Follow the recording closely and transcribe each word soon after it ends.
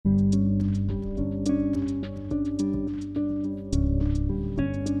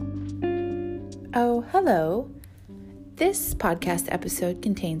Oh, hello. This podcast episode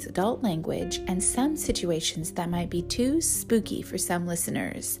contains adult language and some situations that might be too spooky for some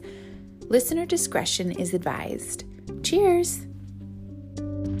listeners. Listener discretion is advised. Cheers!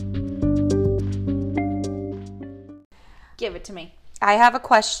 Give it to me. I have a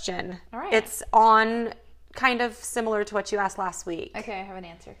question. All right. It's on kind of similar to what you asked last week. Okay, I have an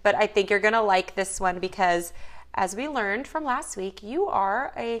answer. But I think you're going to like this one because as we learned from last week, you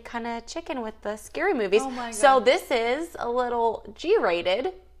are a kind of chicken with the scary movies. Oh my God. So this is a little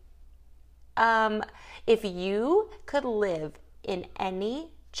G-rated. If you could live in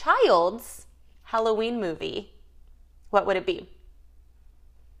any child's Halloween movie, what would it be?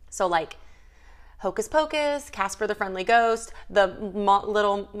 So like Hocus Pocus, Casper the Friendly Ghost, the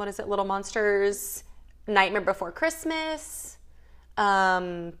Little Monsters, Nightmare Before Christmas,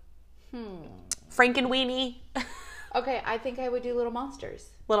 Frankenweenie. Okay, I think I would do Little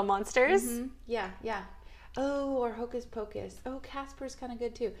Monsters. Little Monsters? Mm-hmm. Yeah. Oh, or Hocus Pocus. Oh, Casper's kind of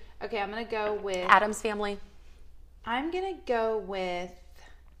good too. Okay, I'm going to go with... Addams Family. I'm going to go with...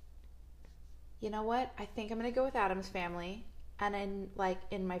 You know what? I think I'm going to go with Addams Family. And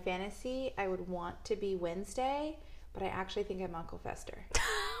in my fantasy, I would want to be Wednesday, but I actually think I'm Uncle Fester.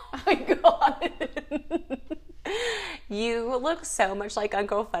 Oh my God. You look so much like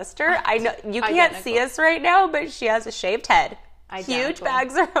Uncle Fester. I know you can't see us right now, but she has a shaved head. Identical. Huge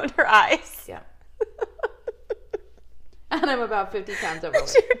bags around her eyes. Yeah. And I'm about 50 pounds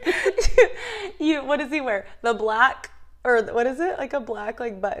overweight. What does he wear? The black, or what is it? Like a black,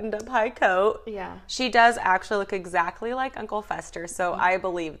 buttoned up high coat. Yeah. She does actually look exactly like Uncle Fester, so I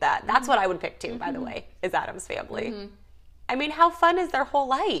believe that. That's what I would pick too, by the way, is Addams Family. Mm-hmm. I mean, how fun is their whole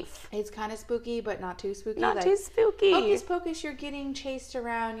life? It's kind of spooky, but not too spooky. Not too spooky. Hocus Pocus, you're getting chased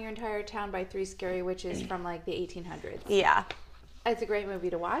around your entire town by 3 scary witches from the 1800s. Yeah. It's a great movie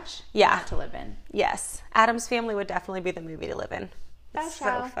to watch. Yeah. Not to live in. Yes. Addams Family would definitely be the movie to live in. That's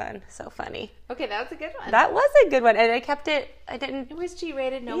so fun. So funny. Okay, that was a good one. That was a good one. And I kept it, It was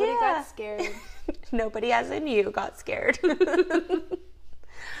G-rated. Nobody got scared. Nobody, as in you, got scared.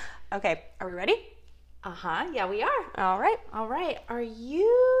 Okay, are we ready? Uh-huh. Yeah, we are. All right. Are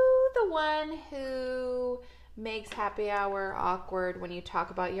you the one who makes happy hour awkward when you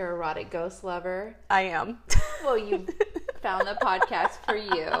talk about your erotic ghost lover? I am. Well, you found the podcast for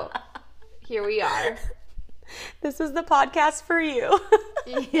you. Here we are. This is the podcast for you.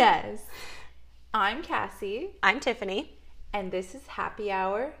 Yes. I'm Cassie. I'm Tiffany. And this is Happy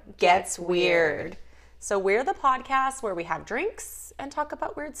Hour Gets Weird. So we're the podcast where we have drinks and talk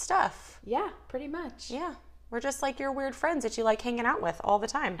about weird stuff. Yeah, pretty much. Yeah. We're just like your weird friends that you like hanging out with all the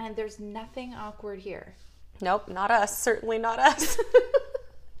time. And there's nothing awkward here. Nope, not us. Certainly not us.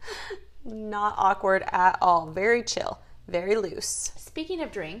 Not awkward at all. Very chill. Very loose. Speaking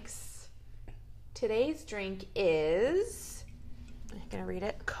of drinks, today's drink is... Are you going to read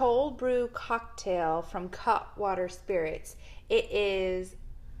it? Cold brew cocktail from Cutwater Spirits. It is,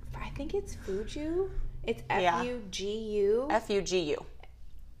 I think it's Fugu. It's F-U-G-U. F-U-G-U.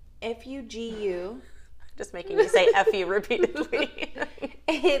 F-U-G-U. Just making you say F-U repeatedly.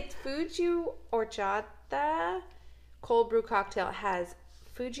 It's Fugu Horchata cold brew cocktail. It has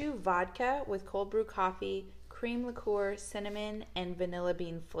Fugu vodka with cold brew coffee, cream liqueur, cinnamon, and vanilla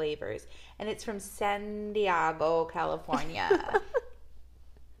bean flavors. And it's from San Diego, California.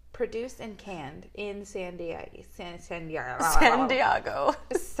 Produced and canned in San Diego. San Diego.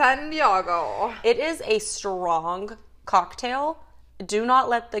 San Diego. It is a strong cocktail. Do not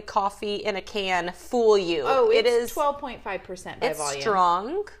let the coffee in a can fool you. Oh, it is 12.5% by it's volume. It's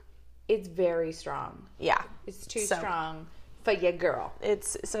strong. It's very strong. Yeah. It's too strong for your girl.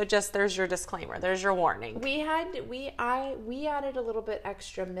 There's your disclaimer. There's your warning. We added a little bit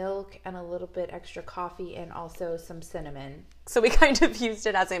extra milk and a little bit extra coffee and also some cinnamon. So we kind of used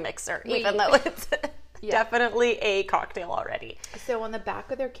it as a mixer, even though it's definitely a cocktail already. So on the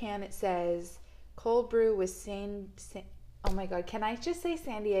back of their can it says cold brew with oh my God, can I just say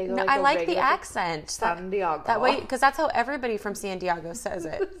San Diego? No, I like the accent. San Diego. That way, because that's how everybody from San Diego says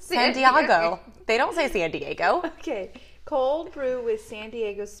it. San Diego. They don't say San Diego. Okay. Cold brew with San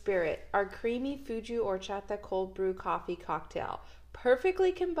Diego Spirit. Our creamy Fugu Horchata cold brew coffee cocktail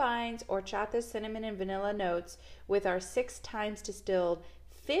perfectly combines horchata, cinnamon, and vanilla notes with our 6 times distilled,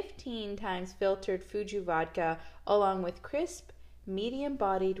 15 times filtered Fugu vodka, along with crisp,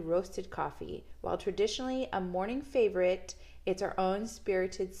 medium-bodied roasted coffee. While traditionally a morning favorite, it's our own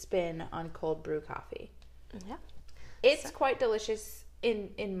spirited spin on cold brew coffee. Yeah. It's quite delicious,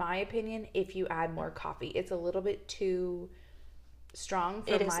 in my opinion, if you add more coffee. It's a little bit too strong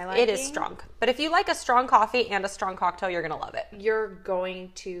for It is, my liking. it is strong. But if you like a strong coffee and a strong cocktail, you're going to love it. You're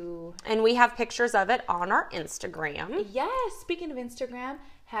going to... And we have pictures of it on our Instagram. Yes, speaking of Instagram,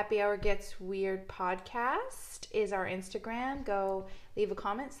 Happy Hour Gets Weird Podcast is our Instagram. Go leave a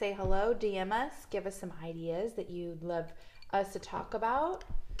comment, say hello, DM us, give us some ideas that you'd love us to talk about.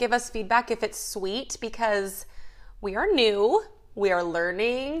 Give us feedback if it's sweet, because we are new. We are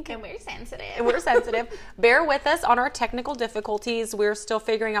learning. And we're sensitive. And we're sensitive. Bear with us on our technical difficulties. We're still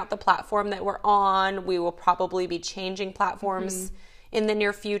figuring out the platform that we're on. We will probably be changing platforms in the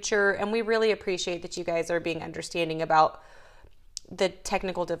near future. And we really appreciate that you guys are being understanding about the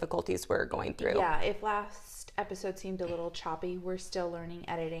technical difficulties we're going through. Yeah, if last episode seemed a little choppy, we're still learning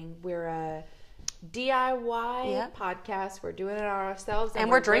editing. We're a DIY podcast. We're doing it ourselves. And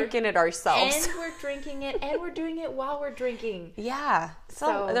we're drinking it ourselves. And we're drinking it. And we're doing it while we're drinking. Yeah.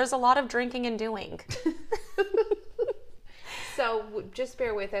 So there's a lot of drinking and doing. So just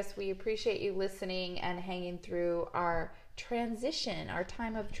bear with us. We appreciate you listening and hanging through our transition, our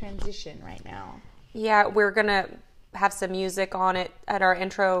time of transition right now. Yeah, we're going to have some music on it at our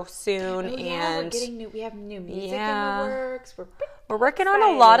intro soon. Oh, yeah, and we're getting we have new music in the works. We're working on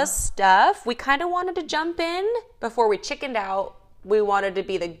a lot of stuff. We kind of wanted to jump in before we chickened out. We wanted to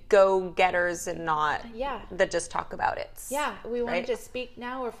be the go-getters and not the just talk about it. Yeah, we wanted to speak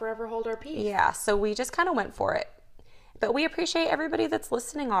now or forever hold our peace. Yeah, so we just kind of went for it. But we appreciate everybody that's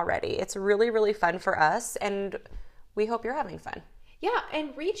listening already. It's really, really fun for us, and we hope you're having fun. Yeah,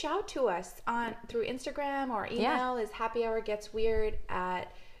 and reach out to us through Instagram or email is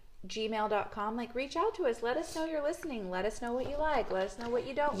happyhourgetsweird@gmail.com. Like, reach out to us. Let us know you're listening. Let us know what you like. Let us know what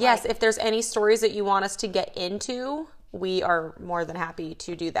you don't like. Yes, if there's any stories that you want us to get into, we are more than happy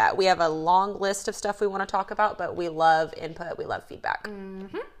to do that. We have a long list of stuff we want to talk about, but we love input. We love feedback. And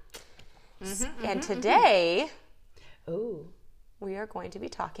today, we are going to be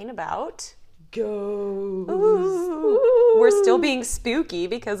talking about ghosts. We're still being spooky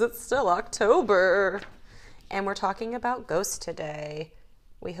because it's still October. And we're talking about ghosts today.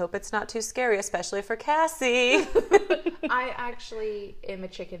 We hope it's not too scary, especially for Cassie. I actually am a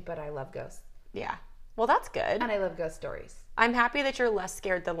chicken, but I love ghosts. Yeah. Well, that's good. And I love ghost stories. I'm happy that you're less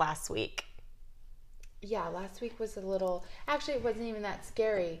scared than last week. Yeah, last week was a little... Actually, it wasn't even that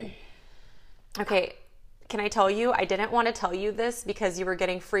scary. Okay, can I tell you? I didn't want to tell you this because you were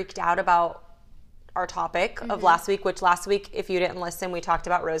getting freaked out about our topic of last week, which last week, if you didn't listen, we talked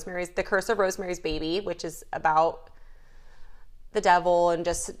about The Curse of Rosemary's Baby, which is about the devil and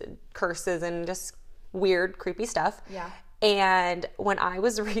just curses and just weird, creepy stuff. Yeah. And when I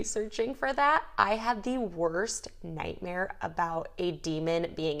was researching for that, I had the worst nightmare about a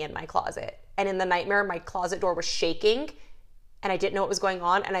demon being in my closet. And in the nightmare, my closet door was shaking and I didn't know what was going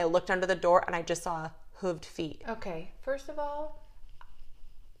on. And I looked under the door and I just saw hooved feet. Okay, first of all,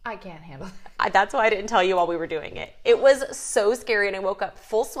 I can't handle that. That's why I didn't tell you while we were doing it. It was so scary and I woke up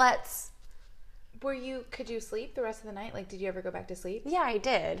full sweats. Could you sleep the rest of the night? Like, did you ever go back to sleep? Yeah, I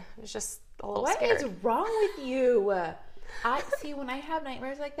did. It was just a little What scared. is wrong with you? When I have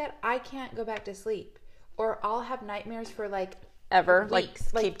nightmares like that, I can't go back to sleep. Or I'll have nightmares for ever,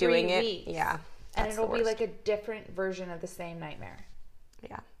 weeks, keep doing 3 it. weeks. Yeah. And it'll be like a different version of the same nightmare.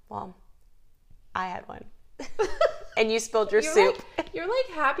 Yeah. Well, I had one. And you spilled your soup. You're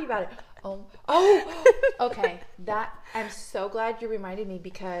happy about it. Oh, okay. I'm so glad you reminded me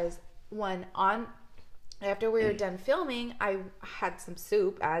because after we were done filming, I had some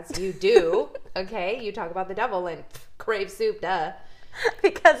soup, as you do. Okay, you talk about the devil and crave soup, duh.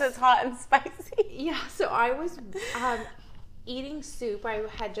 Because it's hot and spicy. Yeah, so I was eating soup. I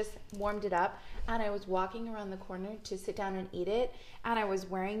had just warmed it up, and I was walking around the corner to sit down and eat it, and I was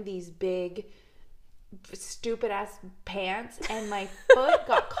wearing these big, stupid-ass pants, and my foot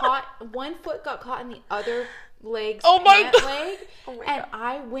got caught. One foot got caught in the other leg's pant leg, and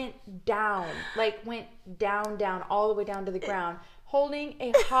I went down, down, all the way down to the ground, holding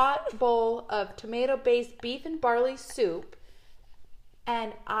a hot bowl of tomato-based beef and barley soup,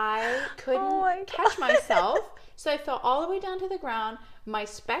 and I couldn't catch myself, so I fell all the way down to the ground. My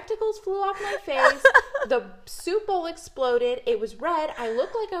spectacles flew off my face. The soup bowl exploded. It was red. I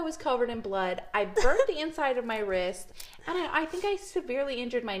looked like I was covered in blood. I burnt the inside of my wrist. And I think I severely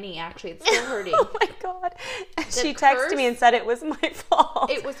injured my knee, actually. It's still hurting. Oh, my God. She texted me and said it was my fault.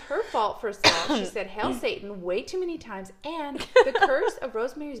 It was her fault, first of all. She said, "Hail Satan," way too many times. And the curse of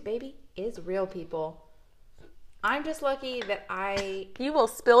Rosemary's Baby is real, people. I'm just lucky that You will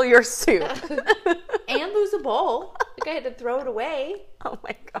spill your soup. and lose a bowl. Like, I had to throw it away. Oh,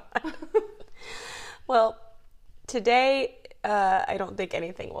 my God. Well, today, I don't think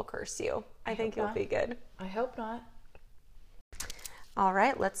anything will curse you. I think you'll be good. I hope not. All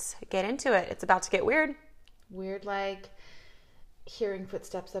right, let's get into it. It's about to get weird. Weird like hearing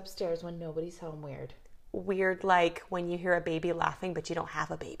footsteps upstairs when nobody's home weird. Weird like when you hear a baby laughing but you don't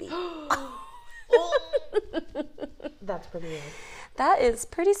have a baby. That's pretty weird. That is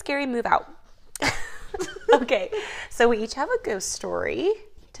pretty scary. Move out. Okay, so we each have a ghost story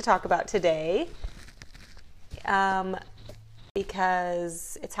to talk about today.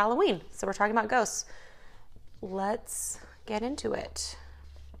 Because it's Halloween, so we're talking about ghosts. Let's get into it.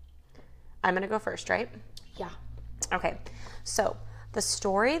 I'm going to go first, right? Yeah. Okay, so the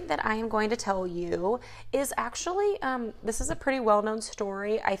story that I am going to tell you is actually, this is a pretty well-known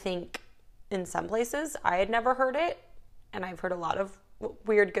story, I think, in some places. I had never heard it, and I've heard a lot of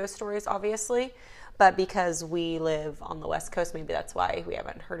weird ghost stories, obviously, but because we live on the West Coast, maybe that's why we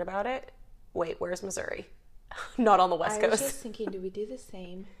haven't heard about it. Wait, where's Missouri? Not on the West Coast. I was just thinking, do we do the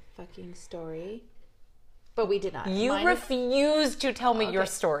same fucking story? But we did not. You refused to tell me your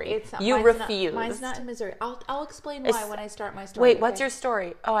story. You mine's refused. Mine's not in Missouri. I'll explain why when I start my story. Wait, what's your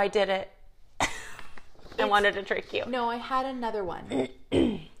story? Oh, I did it. I wanted to trick you. No, I had another one.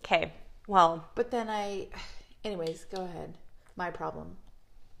 Okay, well. But then anyways, go ahead. My problem.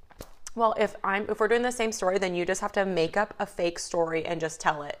 Well, if we're doing the same story, then you just have to make up a fake story and just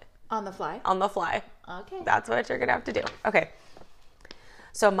tell it. On the fly? On the fly. Okay. That's what you're going to have to do. Okay.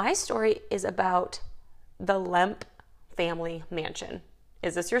 So my story is about the Lemp family mansion.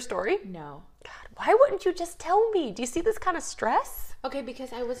 Is this your story? No. God, why wouldn't you just tell me? Do you see this kind of stress? Okay,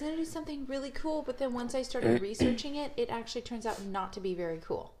 because I was going to do something really cool, but then once I started researching it, it actually turns out not to be very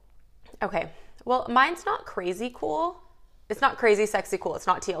cool. Okay. Well, mine's not crazy cool. It's not crazy, sexy, cool. It's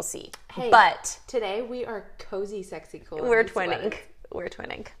not TLC. Hey, but today we are cozy, sexy, cool. We're twinning. We're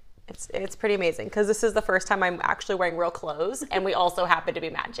twinning. It's pretty amazing because this is the first time I'm actually wearing real clothes, and we also happen to be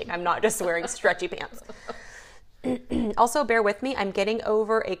matching. I'm not just wearing stretchy pants. Also, bear with me. I'm getting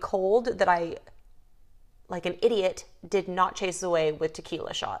over a cold that I, like an idiot, did not chase away with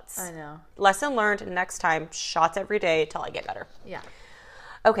tequila shots. I know. Lesson learned. Next time, shots every day till I get better. Yeah.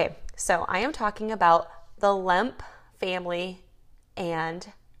 Okay, so I am talking about the Lemp family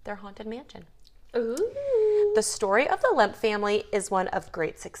and their haunted mansion. Ooh. The story of the Lemp family is one of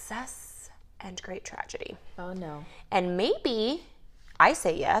great success and great tragedy. Oh, no. And maybe, I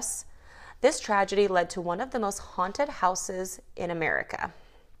say yes, this tragedy led to one of the most haunted houses in America.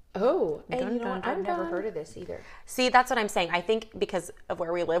 Oh, Dun, and you know dun, what? dun, I've never dun. heard of this either. See, that's what I'm saying. I think because of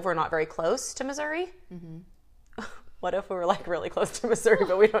where we live, we're not very close to Missouri. Mm-hmm. What if we were like really close to Missouri,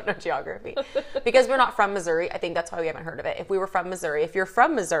 but we don't know geography? Because we're not from Missouri, I think that's why we haven't heard of it. If we were from Missouri, if you're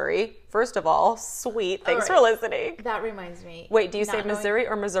from Missouri, first of all, sweet, thanks for listening. That reminds me. Wait, do you say Missouri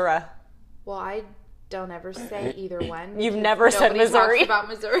or Missouri? Well, I don't ever say either one. You've never said Missouri. Talks about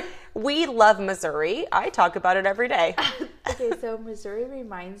Missouri. We love Missouri. I talk about it every day. Okay, so Missouri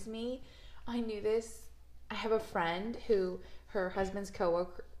reminds me, I knew this. I have a friend who her husband's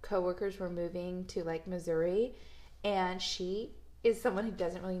coworkers were moving to like Missouri, and she is someone who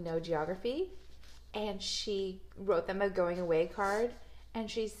doesn't really know geography, and she wrote them a going away card, and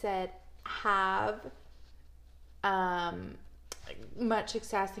she said, have much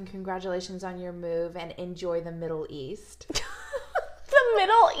success and congratulations on your move, and enjoy the Middle East. The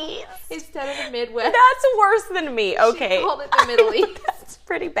Middle East? Instead of the Midwest. That's worse than me. Okay. She called it the Middle East. That's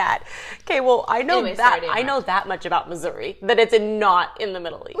pretty bad. Okay, well, I know I know that much about Missouri, that it's not in the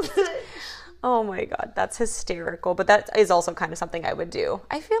Middle East. Oh my God, that's hysterical. But that is also kind of something I would do.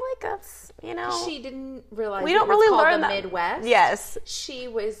 I feel like that's, She didn't realize we don't really learn the that. Midwest. Yes. She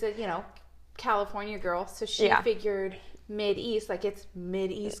was a, California girl, so she figured Mid-East, like it's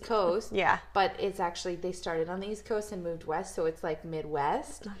Mid-East Coast. Yeah. But it's actually, they started on the East Coast and moved west, so it's like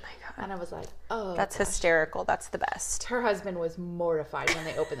Midwest. Oh my God. And I was like, oh. That's hysterical. That's the best. Her husband was mortified when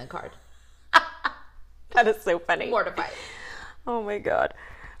they opened the card. That is so funny. Mortified. Oh my God.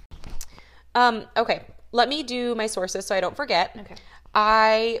 Okay, let me do my sources so I don't forget. Okay.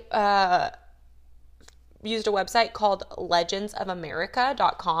 I used a website called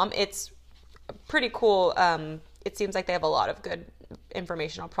legendsofamerica.com. It's pretty cool. It seems like they have a lot of good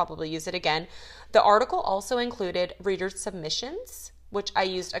information. I'll probably use it again. The article also included readers' submissions, which I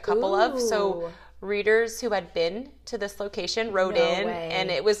used a couple of. So readers who had been to this location wrote in, and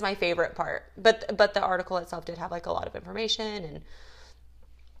it was my favorite part. But the article itself did have like a lot of information, and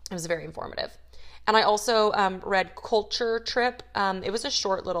it was very informative. And I also read Culture Trip. It was a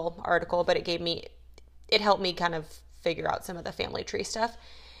short little article, but it helped me kind of figure out some of the family tree stuff.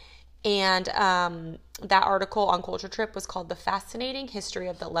 And that article on Culture Trip was called The Fascinating History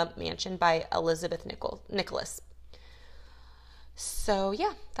of the Lemp Mansion by Elizabeth Nicholas. So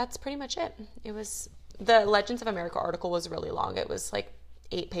yeah, that's pretty much it. It was The Legends of America article was really long. It was like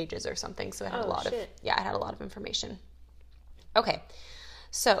 8 pages or something, so it had it had a lot of information. Okay,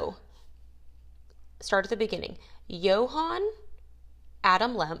 so start at the beginning. Johann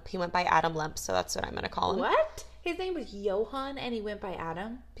Adam Lemp, he went by Adam Lemp, so that's what I'm going to call him. What? His name was Johann and he went by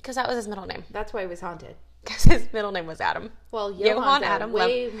Adam? Because that was his middle name. That's why he was haunted. Because his middle name was Adam. Well, Johann Adam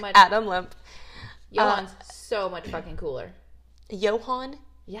Lemp. Adam Lemp. Johann's so much fucking cooler. Johann?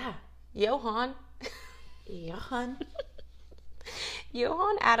 Yeah. Johann? Johann?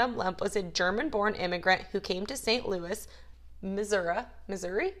 Johann Adam Lemp was a German-born immigrant who came to St. Louis, Missouri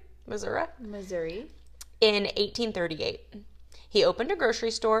in 1838. He opened a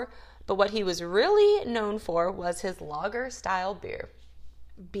grocery store, but what he was really known for was his lager-style beer.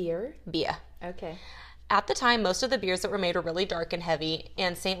 Beer? Beer. Okay. At the time, most of the beers that were made were really dark and heavy,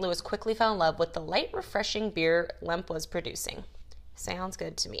 and St. Louis quickly fell in love with the light, refreshing beer Lemp was producing. Sounds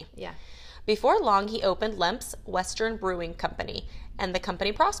good to me. Yeah. Before long, he opened Lemp's Western Brewing Company, and the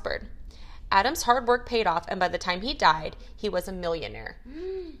company prospered. Adam's hard work paid off, and by the time he died, he was a millionaire.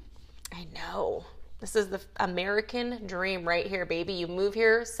 I know. This is the American dream right here, baby. You move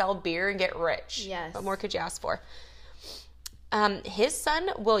here, sell beer, and get rich. Yes. What more could you ask for? His son,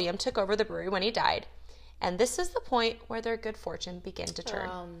 William, took over the brewery when he died, and this is the point where their good fortune began to turn.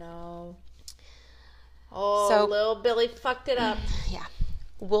 Oh, no. Oh, little Billy fucked it up. Yeah.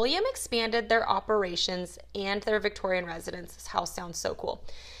 William expanded their operations and their Victorian residence. This house sounds so cool.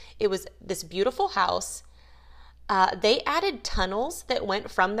 It was this beautiful house. They added tunnels that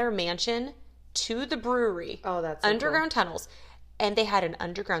went from their mansion to the brewery. Oh, that's so underground tunnels. And they had an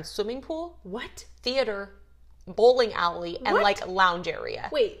underground swimming pool. What? Theater, bowling alley, and like lounge area.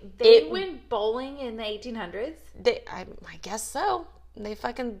 Wait, they went bowling in the 1800s? I guess so. They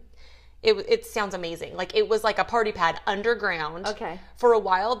fucking... It sounds amazing. Like, it was like a party pad underground. Okay. For a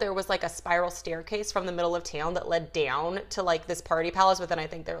while, there was like a spiral staircase from the middle of town that led down to like this party palace, but then I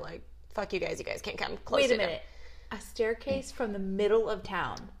think they're like, fuck you guys can't come close. Wait a minute. A staircase from the middle of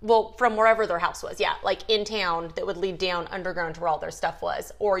town? Well, from wherever their house was, yeah. Like in town that would lead down underground to where all their stuff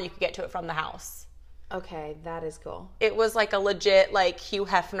was, or you could get to it from the house. Okay, that is cool. It was like a legit like Hugh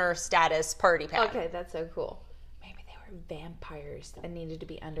Hefner status party pad. Okay, that's so cool. Vampires that needed to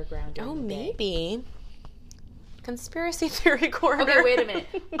be underground. Oh, maybe. Conspiracy theory corner. Okay, wait a minute.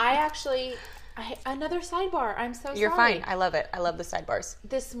 Another sidebar. I'm so sorry. You're fine. I love it. I love the sidebars.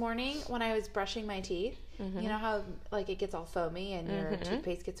 This morning when I was brushing my teeth, you know how like it gets all foamy and your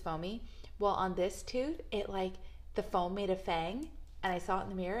toothpaste gets foamy? Well, on this tooth, it like the foam made a fang, and I saw it in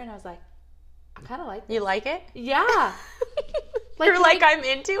the mirror, and I was like, I kind of like this. You like it? Yeah. You're like, I'm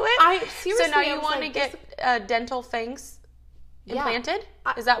into it? I seriously. So now you want to get dental fangs implanted?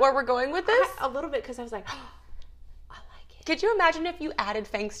 Is that where we're going with this? A little bit, because I was like, oh, I like it. Could you imagine if you added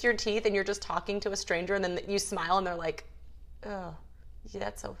fangs to your teeth and you're just talking to a stranger and then you smile and they're like, oh, yeah,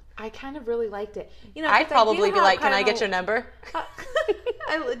 that's so... I kind of really liked it. You know, I'd probably be like, can I get your number?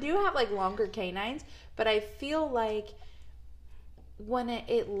 I do have like longer canines, but I feel like when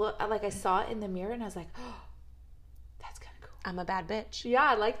it looked, like I saw it in the mirror and I was like, oh, that's kind of cool. I'm a bad bitch. Yeah,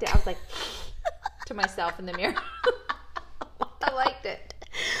 I liked it. I was like, to myself in the mirror. I liked it.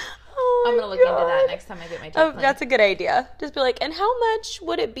 Oh, I'm going to look into that next time I get my teeth cleaned. That's a good idea. Just be like, and how much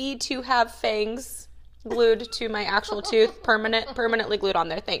would it be to have fangs glued to my actual tooth, permanently glued on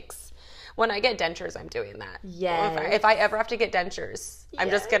there? Thanks. When I get dentures, I'm doing that. Yes. If I ever have to get dentures,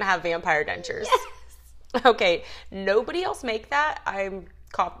 I'm just going to have vampire dentures. Yes. Okay. Nobody else make that.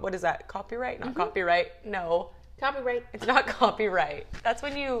 What is that? Copyright? Not copyright. No. Copyright. It's not copyright. That's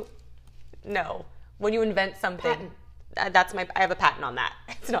when you invent something. Patent. I have a patent on that.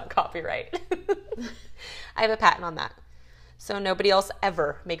 It's not copyright. I have a patent on that. So nobody else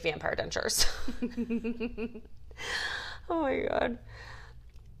ever make vampire dentures. Oh my God.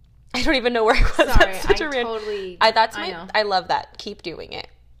 I don't even know where I was. Sorry, that's such a totally... I love that. Keep doing it.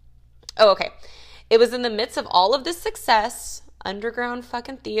 Oh, okay. It was in the midst of all of this success, underground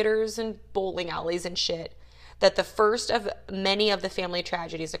fucking theaters and bowling alleys and shit, that the first of many of the family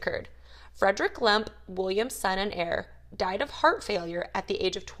tragedies occurred. Frederick Lemp, William's son and heir, died of heart failure at the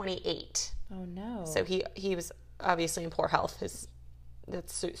age of 28. Oh, no. So he was obviously in poor health.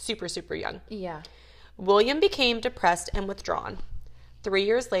 That's super, super young. Yeah. William became depressed and withdrawn. 3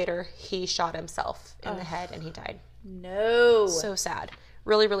 years later, he shot himself in the head and he died. No. So sad.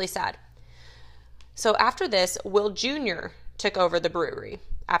 Really, really sad. So after this, Will Jr. took over the brewery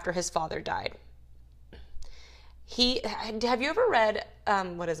after his father died. Have you ever read,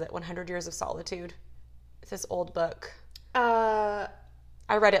 100 Years of Solitude? It's this old book. I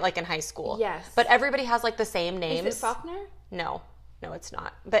read it like in high school. Yes. But everybody has like the same names. Is it Faulkner? No. No, it's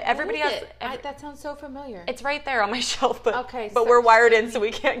not. But everybody What is has. it? That sounds so familiar. It's right there on my shelf, but Okay, but so- we're wired in, so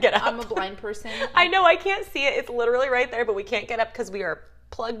we can't get up. I'm a blind person. I know, I can't see it. It's literally right there, but we can't get up because we are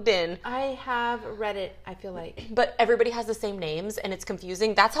plugged in. I have read it, I feel like. But everybody has the same names, and it's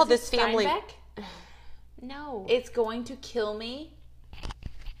confusing. That's how this family. Steinbeck? No. It's going to kill me.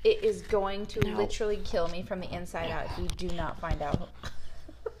 It is going to literally kill me from the inside out if you do not find out.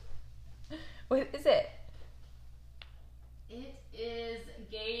 What is it? It is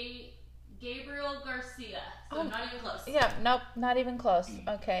Gabriel Garcia. So not even close. Yeah, nope, not even close.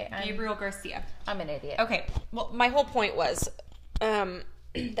 Okay, Gabriel Garcia. I'm an idiot. Okay. Well, my whole point was,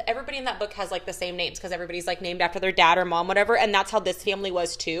 that everybody in that book has like the same names because everybody's like named after their dad or mom, whatever, and that's how this family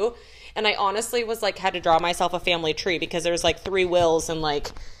was too. And I honestly was like had to draw myself a family tree because there's like 3 Wills and like.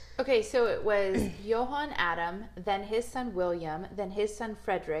 Okay, so it was Johann Adam, then his son William, then his son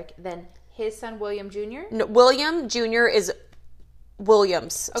Frederick, then his son William Jr. No, William Jr. is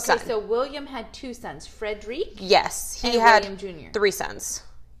William's son. Okay, so William had 2 sons, Frederick Yes, he and had William Jr. 3 sons.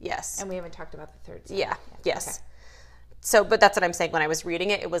 Yes. And we haven't talked about the third son. Yeah. yet. Yes. Okay. So, but that's what I'm saying. When I was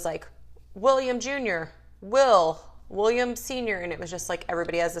reading it, it was like William Jr., William Sr., and it was just like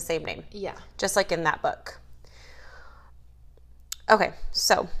everybody has the same name. Yeah. Just like in that book. Okay,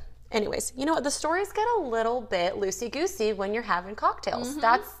 so anyways, you know what? The stories get a little bit loosey-goosey when you're having cocktails.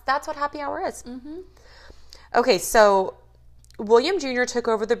 That's what happy hour is. Okay, so William Jr. took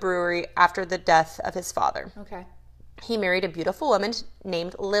over the brewery after the death of his father. Okay. He married a beautiful woman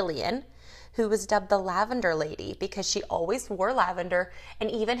named Lillian, who was dubbed the Lavender Lady because she always wore lavender and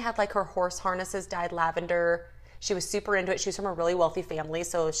even had like her horse harnesses dyed lavender. She was super into it. She was from a really wealthy family,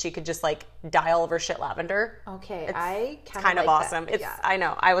 so she could just like dye all of her shit lavender. Okay, It's I kind of like awesome. That. It's Yeah. I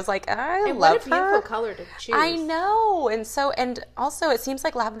know. I was like, I And love what a beautiful her. color to choose. I know. And also it seems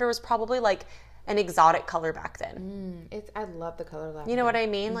like lavender was probably like an exotic color back then. I love the color lavender. You know what I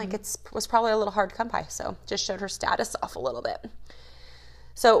mean? Like was probably a little hard to come by, so just showed her status off a little bit.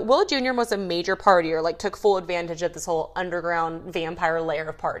 So Will Jr. was a major partier, like took full advantage of this whole underground vampire layer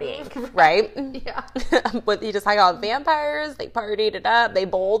of partying, right? Yeah. But he just hung out with vampires, they partied it up, they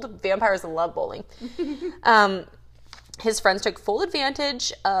bowled. Vampires love bowling. His friends took full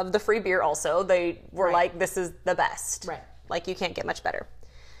advantage of the free beer also. They were Right. like, this is the best. Right. Like, you can't get much better.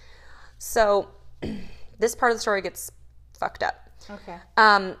 So this part of the story gets fucked up. Okay.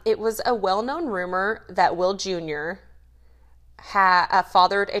 It was a well-known rumor that Will Jr.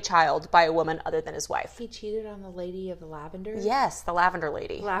 Fathered a child by a woman other than his wife. He cheated on the lady of the lavender? Yes, the Lavender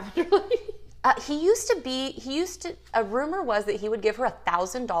Lady. Lavender lady? A rumor was that he would give her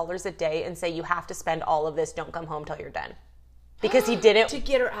 $1,000 a day and say, you have to spend all of this, don't come home till you're done. Because he didn't. To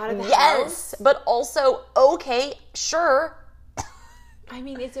get her out of the house? Yes, but also, okay, sure. I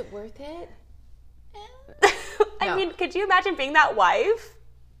mean, is it worth it? I No. mean, could you imagine being that wife?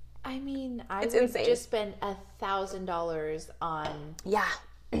 I mean, I It's would insane. just spend $1,000 on Yeah.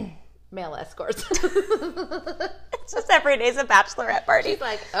 male escorts. It's just every day's a bachelorette party. She's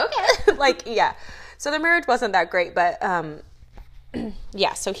like, okay. Like, yeah. So their marriage wasn't that great, but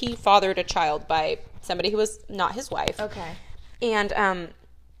yeah, so he fathered a child by somebody who was not his wife. Okay. And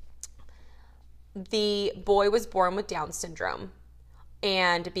the boy was born with Down syndrome.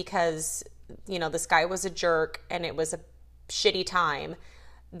 And because, you know, this guy was a jerk and it was a shitty time,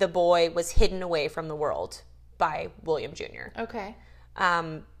 the boy was hidden away from the world by William Jr. Okay.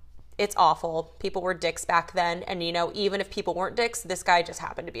 It's awful. People were dicks back then. And, you know, even if people weren't dicks, this guy just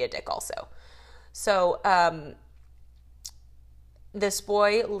happened to be a dick also. So this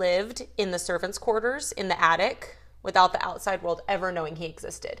boy lived in the servants' quarters in the attic without the outside world ever knowing he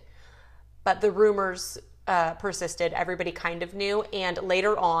existed. But the rumors persisted. Everybody kind of knew. And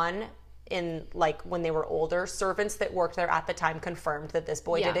later on, in like when they were older, servants that worked there at the time confirmed that this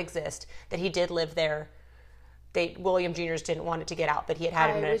boy did exist, that he did live there. William Jr.'s didn't want it to get out that he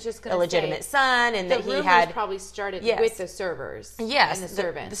had an illegitimate son, and that he had probably started Yes. with the servers. yes, And the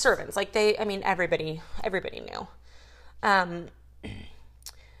servants. The servants, like everybody knew.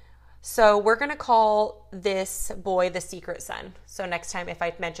 So we're gonna call this boy the secret son. So next time, if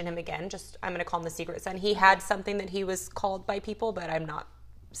I mention him again, I'm gonna call him the secret son. He had something that he was called by people, but I'm not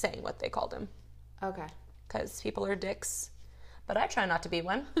saying what they called him Okay. because people are dicks. But I try not to be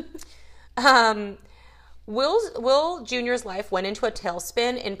one. Will Jr.'s life went into a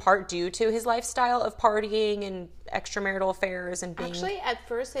tailspin in part due to his lifestyle of partying and extramarital affairs and being. Actually, at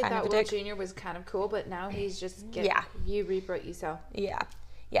first I kind thought of a Will dick. Jr. was kind of cool, but now he's just you reap what you sow. Yeah.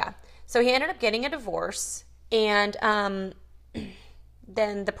 So he ended up getting a divorce, and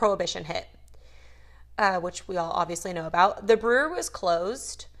then the Prohibition hit, which we all obviously know about. The brewery was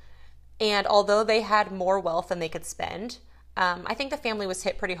closed, and although they had more wealth than they could spend, I think the family was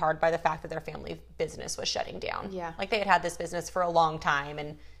hit pretty hard by the fact that their family business was shutting down. Yeah. Like they had this business for a long time.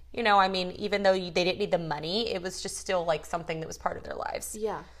 And, you know, I mean, even though they didn't need the money, it was just still like something that was part of their lives.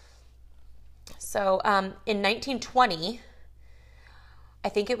 Yeah. So in 1920, I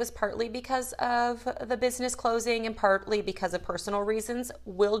think it was partly because of the business closing and partly because of personal reasons,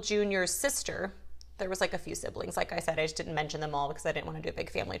 Will Jr.'s sister, there was like a few siblings. Like I said, I just didn't mention them all because I didn't want to do a big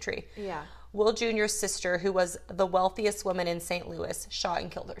family tree. Yeah. Will Jr.'s sister, who was the wealthiest woman in St. Louis, shot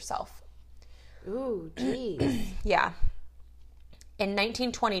and killed herself. Ooh, geez. Yeah. In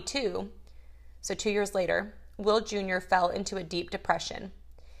 1922, so 2 years later, Will Jr. fell into a deep depression.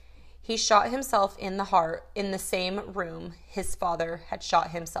 He shot himself in the heart in the same room his father had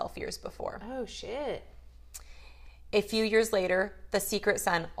shot himself years before. Oh, shit. A few years later, the secret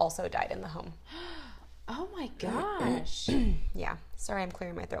son also died in the home. Oh, my gosh. Yeah. Sorry, I'm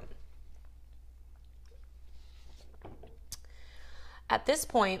clearing my throat. At this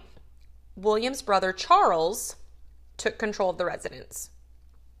point, William's brother Charles took control of the residence.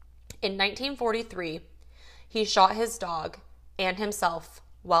 In 1943, he shot his dog and himself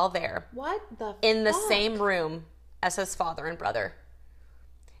while there. What the in the fuck? same room as his father and brother.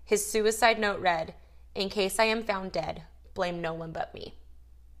 His suicide note read, "In case I am found dead, blame no one but me."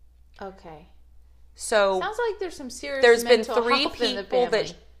 Okay. So Sounds like there's some serious there's been mental three health in the people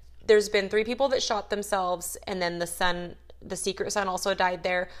family. there's been 3 people that shot themselves, and then the secret son also died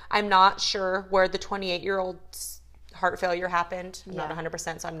there. I'm not sure where the 28-year-old's heart failure happened. I'm not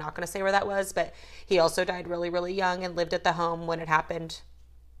 100%, so I'm not going to say where that was, but he also died really, really young and lived at the home when it happened.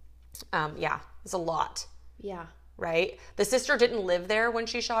 Yeah, it's a lot, Yeah. right? The sister didn't live there when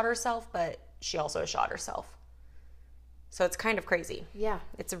she shot herself, but she also shot herself. So it's kind of crazy. Yeah.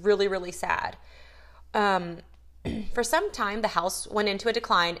 It's really, really sad. For some time, the house went into a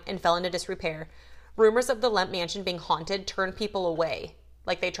decline and fell into disrepair. Rumors of the Lemp Mansion being haunted turned people away.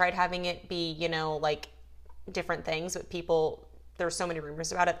 Like they tried having it be, you know, like different things, but there were so many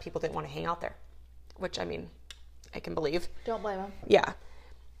rumors about it, people didn't want to hang out there, which I mean, I can believe. Don't blame them. Yeah.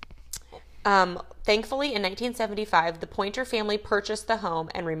 Thankfully, in 1975, the Pointer family purchased the home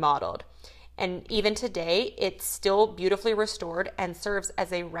and remodeled. And even today, it's still beautifully restored and serves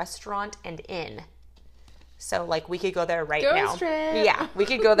as a restaurant and inn. So, like, we could go there right Girls now. trip. Yeah, we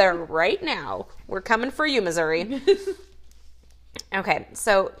could go there right now. We're coming for you, Missouri. Okay,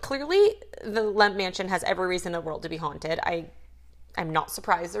 so clearly the Lemp Mansion has every reason in the world to be haunted. I'm not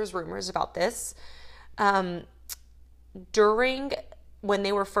surprised there's rumors about this. During when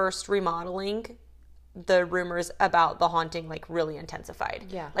they were first remodeling, the rumors about the haunting like really intensified.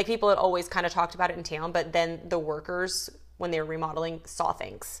 Yeah. Like people had always kind of talked about it in town, but then the workers, when they were remodeling, saw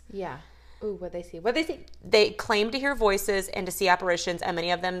things. Yeah. Ooh, what'd they see? What'd they see? They claimed to hear voices and to see apparitions, and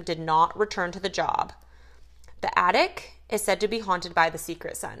many of them did not return to the job. The attic is said to be haunted by the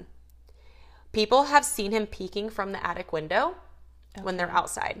secret son. People have seen him peeking from the attic window when they're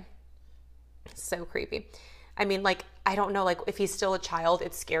outside. So creepy. I mean, like, I don't know, like, if he's still a child,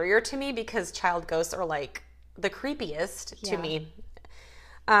 it's scarier to me because child ghosts are, like, the creepiest to me.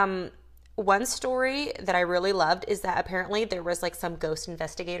 One story that I really loved is that apparently there was, like, some ghost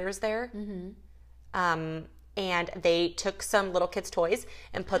investigators there. And they took some little kids' toys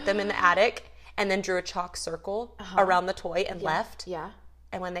and put them in the attic and then drew a chalk circle around the toy and left. Yeah.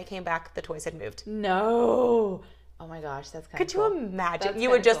 And when they came back, the toys had moved. No. Oh my gosh, that's kind Could of cool. you imagine? That's You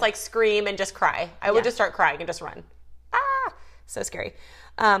would kinda just cool. like scream and just cry. I would just start crying and just run. Ah, so scary.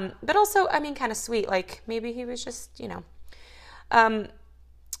 But also, I mean, kind of sweet. Like maybe he was just, you know.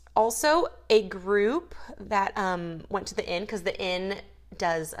 Also, a group that went to the inn, because the inn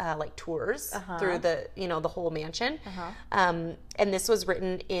does like tours through the, you know, the whole mansion. And this was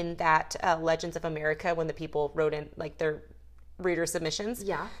written in that Legends of America when the people wrote in like their reader submissions.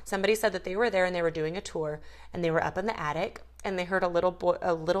 Yeah. Somebody said that they were there and they were doing a tour and they were up in the attic and they heard a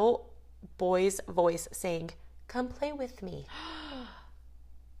little boy's voice saying, "Come play with me."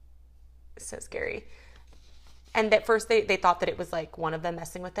 So scary. And at first they thought that it was like one of them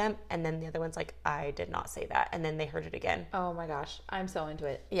messing with them, and then the other one's like, "I did not say that." And then they heard it again. Oh my gosh, I'm so into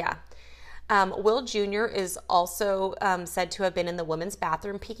it. Yeah. Will Jr. is also said to have been in the women's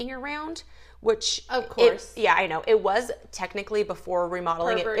bathroom peeking around, which... Of course. Yeah, I know. It was technically before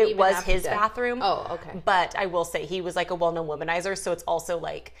remodeling. Pervert It even was after his death. bathroom. Oh, okay. But I will say he was like a well-known womanizer, so it's also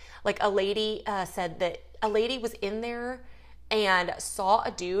like a lady said that a lady was in there and saw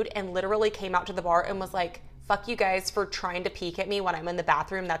a dude and literally came out to the bar and was like, "Fuck you guys for trying to peek at me when I'm in the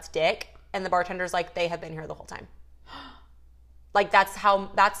bathroom. That's dick." And the bartender's like, "They have been here the whole time." Like that's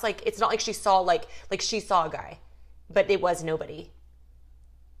like, it's not like she saw like she saw a guy, but it was nobody.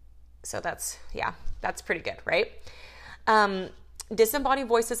 So that's pretty good, right? Disembodied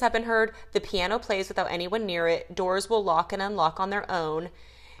voices have been heard. The piano plays without anyone near it. Doors will lock and unlock on their own.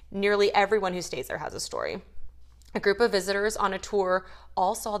 Nearly everyone who stays there has a story. A group of visitors on a tour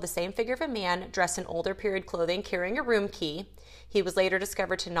all saw the same figure of a man dressed in older period clothing carrying a room key. He was later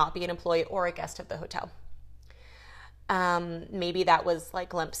discovered to not be an employee or a guest of the hotel. Maybe that was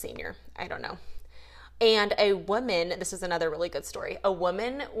like Lemp Sr. I don't know. And a woman, this is another really good story. A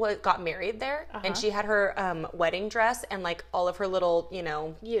woman got married there, and she had her wedding dress and like all of her little,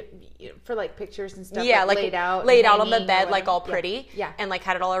 for like pictures and stuff. Yeah, like laid out on the bed, like all Yeah. pretty. Yeah. And like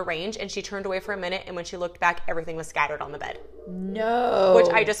had it all arranged. And she turned away for a minute, and when she looked back, everything was scattered on the bed. No.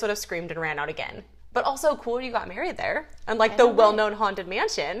 Which I just would have screamed and ran out again. But also cool you got married there. And like the well-known haunted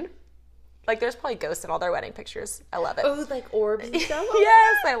mansion. Like there's probably ghosts in all their wedding pictures. I love it. Oh, like orbs and stuff?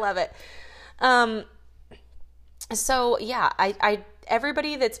 Yes, I love it. So yeah, I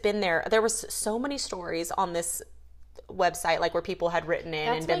everybody that's been there, there was so many stories on this website, like where people had written in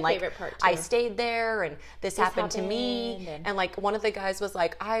That's and been my like, favorite part, too. I stayed there and this happened to me. happened, And like one of the guys was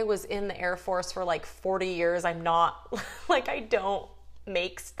like, I was in the Air Force for like 40 years. I'm not like, I'm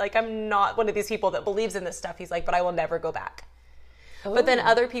not one of these people that believes in this stuff. He's like, but I will never go back. But then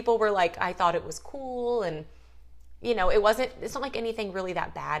other people were like, I thought it was cool. And it's not like anything really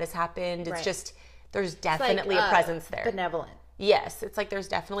that bad has happened. It's Right. just, there's definitely a presence there. Benevolent. Yes, it's like there's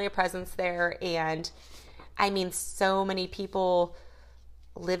definitely a presence there. And I mean, so many people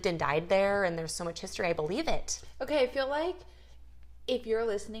lived and died there, and there's so much history. I believe it. Okay, I feel like if you're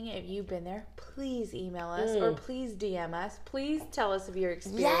listening, if you've been there, please email us or please DM us. Please tell us of your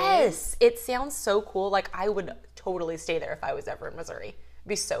experience. Yes, it sounds so cool. Like I would totally stay there if I was ever in Missouri. It'd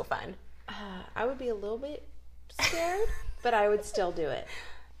be so fun. I would be a little bit scared, but I would still do it.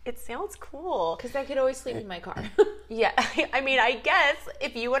 It sounds cool. Because I could always sleep in my car. Yeah, I mean, I guess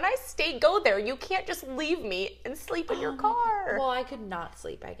if you and I go there, you can't just leave me and sleep in your car. Well, I could not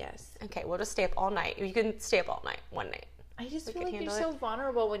sleep, I guess. Okay, we'll just stay up all night. You can stay up all night, one night. I just feel could like you're handle so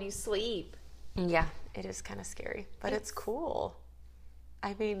vulnerable when you sleep. Yeah, it is kind of scary, but it's cool.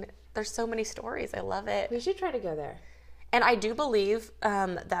 I mean, there's so many stories. I love it. We should try to go there. And I do believe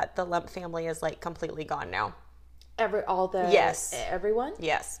that the Lemp family is like completely gone now. Yes. Everyone?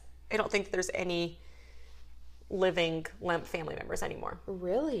 Yes. I don't think there's any living Lemp family members anymore.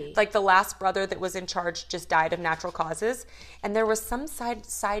 Really? Like the last brother that was in charge just died of natural causes. And there was some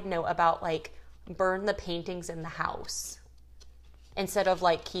side note about like burn the paintings in the house instead of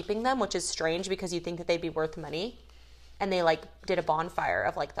like keeping them, which is strange because you think that they'd be worth money. And they like did a bonfire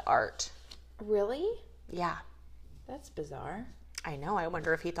of like the art. Really? Yeah. That's bizarre. I know. I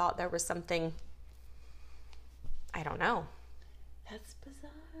wonder if he thought there was something. I don't know. That's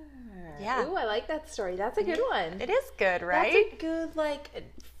bizarre. Yeah. Ooh, I like that story. That's a good one. It is good, right? That's a good, like,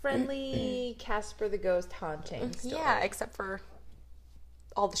 friendly Casper the Ghost haunting story. Yeah, except for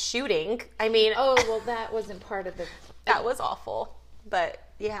all the shooting. I mean, Oh, well, that wasn't part of the... that was awful. But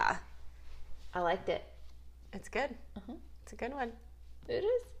yeah, I liked it. it's good. It's a good one. It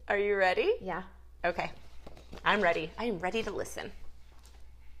is? Are you ready? Yeah. Okay. I'm ready. I am ready to listen.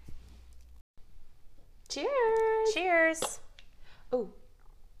 Cheers. Cheers. Oh.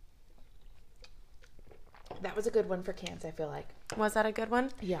 That was a good one for cans, I feel like. Was that a good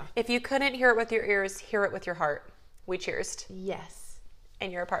one? Yeah. If you couldn't hear it with your ears, hear it with your heart. We cheersed, Yes.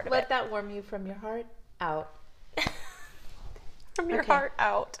 and you're a part of Let it. that warm you from your heart out. From your Okay. heart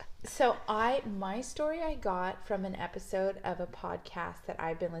out. So my story I got from an episode of a podcast that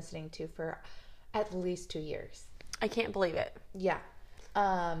I've been listening to for at least 2 years. I can't believe it. Yeah.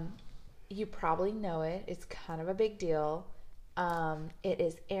 You probably know it. It's kind of a big deal. It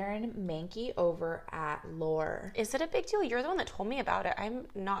is Erin Mankey over at Lore. Is it a big deal? You're the one that told me about it. I'm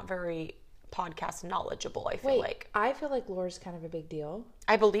not very podcast knowledgeable, I feel like. I feel like Lore is kind of a big deal.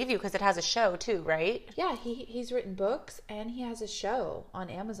 I believe you because it has a show too, right? Yeah, he's written books and he has a show on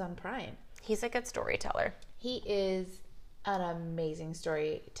Amazon Prime. He's a good storyteller. He is an amazing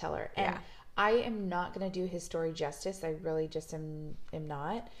storyteller. And Yeah. I am not going to do his story justice. I really just am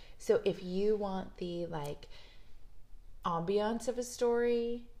not. So if you want the like ambiance of a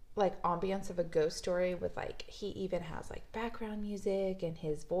story, like ambiance of a ghost story with like, he even has like background music and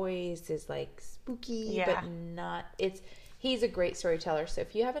his voice is like spooky, but not, he's a great storyteller. So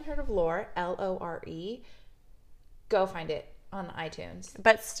if you haven't heard of Lore, Lore, go find it on iTunes.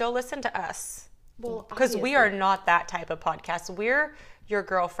 But still listen to us. Well, Because we obviously. are not that type of podcast. We're your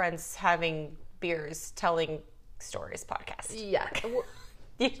girlfriends having beers telling stories podcast. Yeah.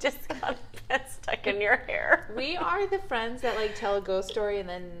 You just got a pen stuck in your hair. We are the friends that like tell a ghost story and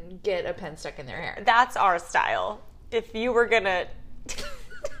then get a pen stuck in their hair. That's our style. If you were gonna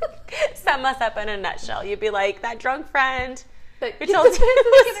Sum us up in a nutshell. You'd be like, that drunk friend But who told you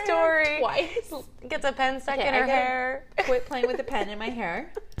the story story twice. gets a pen stuck in her hair. Quit playing with the pen in my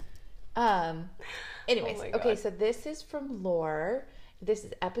hair. Anyways, Oh my okay, God. so this is from Lore. This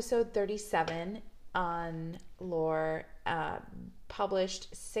is episode 37 on Lore,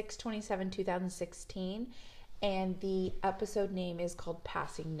 published 6/27/2016, and the episode name is called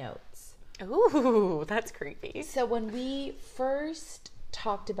Passing Notes. Ooh, that's creepy. So when we first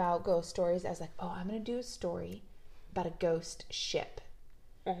talked about ghost stories, I was like, oh, I'm going to do a story about a ghost ship.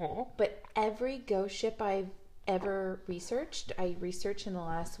 Uh-huh. But every ghost ship I've ever researched, I researched in the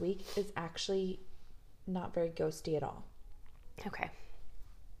last week, is actually not very ghosty at all. Okay.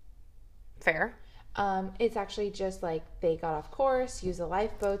 Fair. It's actually just like they got off course, used the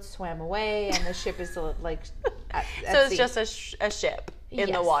lifeboat, swam away, and the ship is still like at So it's sea. just a ship in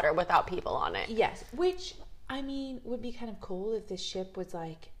the Yes. water without people on it. Yes, which I mean would be kind of cool if this ship was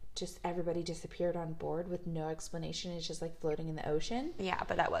like just everybody disappeared on board with no explanation. It's just like floating in the ocean. Yeah,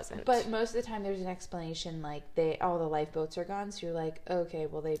 but that wasn't. But most of the time there's an explanation, like all the lifeboats are gone, so you're like, okay,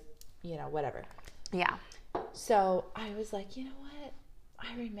 well they, whatever. yeah. So I was like, you know what?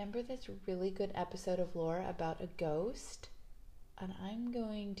 I remember this really good episode of Lore about a ghost, and I'm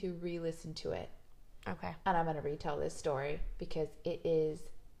going to re-listen to it, Okay. and I'm going to retell this story because it is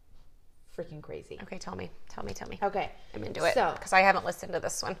freaking crazy. Okay, tell me. Okay. I'm into it. So- because I haven't listened to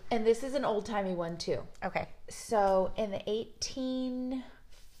this one. And this is an old-timey one too. Okay. So in the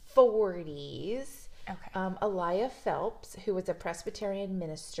 1840s, Okay. Elijah Phelps, who was a Presbyterian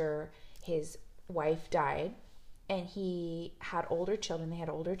minister, his wife died, and he had older children. They had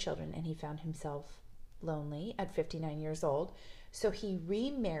older children, and he found himself lonely at 59 years old. So he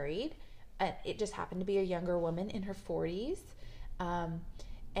remarried. It just happened to be a younger woman in her 40s.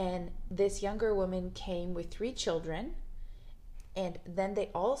 And this younger woman came with 3 children. And then they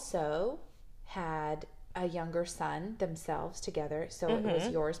also had a younger son themselves together. So it was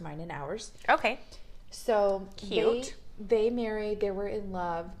yours, mine, and ours. Okay. So Cute. They married, they were in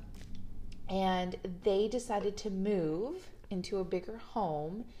love, and they decided to move into a bigger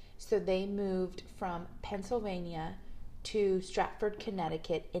home. So they moved from Pennsylvania to Stratford,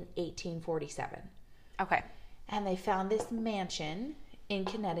 Connecticut in 1847. Okay. And they found this mansion in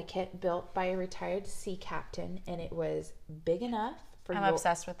Connecticut built by a retired sea captain, and it was big enough for I'm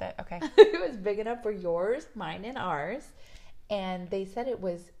obsessed with it. Okay. it was big enough for yours, mine, and ours. And they said it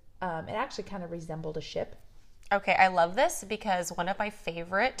was, it actually kind of resembled a ship. Okay, I love this because one of my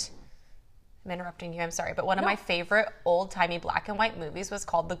favorite, I'm interrupting you, I'm sorry, but one of my favorite old-timey black and white movies was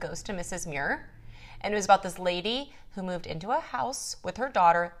called The Ghost of Mrs. Muir. And it was about this lady who moved into a house with her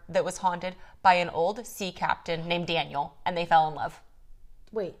daughter that was haunted by an old sea captain named Daniel, and they fell in love.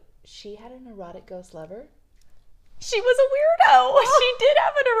 Wait, she had an erotic ghost lover? She was a weirdo. She did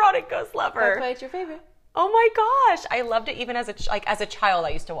have an erotic ghost lover. That's why it's your favorite. Oh my gosh, I loved it even as a child. I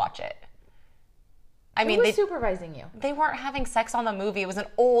used to watch it. I mean, Who was supervising you? they weren't having sex on the movie. It was an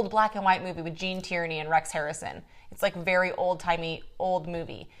old black and white movie with Gene Tierney and Rex Harrison. It's like very old-timey old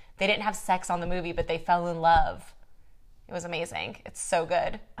movie. They didn't have sex on the movie, but they fell in love. It was amazing. It's so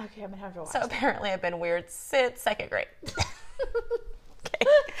good. Okay, I'm gonna have to watch. So apparently I've been weird since second grade. Okay.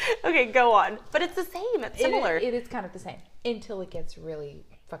 Okay, go on. But it's the same. It's similar. It is kind of the same until it gets really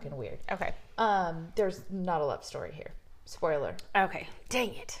fucking weird. Okay. There's not a love story here. Spoiler. Okay.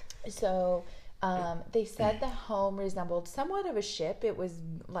 Dang it. So, they said the home resembled somewhat of a ship. It was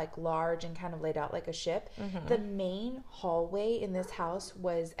like large and kind of laid out like a ship. The main hallway in this house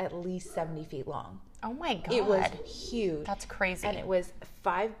was at least 70 feet long. Oh my God. It was huge. That's crazy. And it was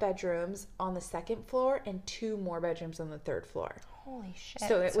 5 bedrooms on the second floor and 2 more bedrooms on the third floor. Holy shit.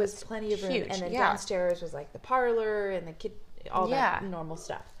 So it was it's plenty of room. huge. And then Yeah. downstairs was like the parlor and the kid, all that Yeah. normal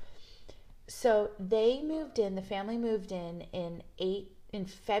stuff. So they moved in, the family moved in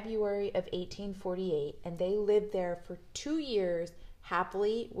February of 1848, and they lived there for 2 years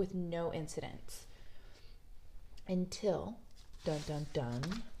happily with no incidents. Until, dun dun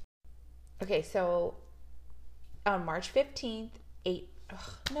dun. Okay, so on March 15th,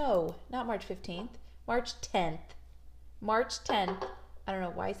 not March 15th, March 10th. March 10th, I don't know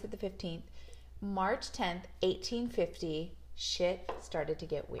why I said the 15th. March 10th, 1850, shit started to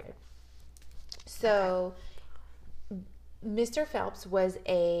get weird. So, Mr. Phelps was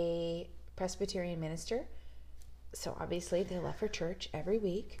a Presbyterian minister. So, obviously, they left for church every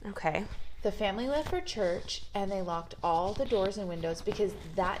week. Okay. The family left for church and they locked all the doors and windows because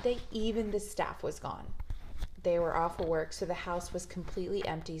that day, even the staff was gone. They were off of work, so the house was completely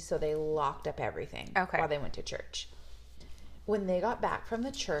empty. So, they locked up everything Okay. while they went to church. When they got back from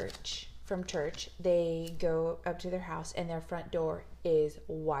from church. They go up to their house and their front door is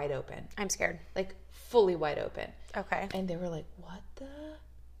wide open. I'm scared. Like fully wide open. Okay. And they were like, what the?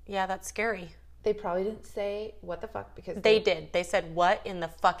 Yeah, that's scary. They probably didn't say what the fuck because They did. They said, what in the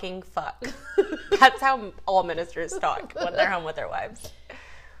fucking fuck? That's how all ministers talk when they're home with their wives.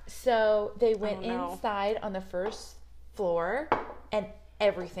 So they went inside on the first floor and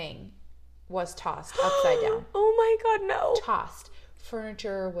everything was tossed upside down. Oh my God, no. Tossed.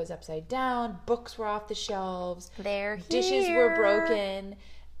 Furniture was upside down. Books were off the shelves. They're here. Dishes were broken.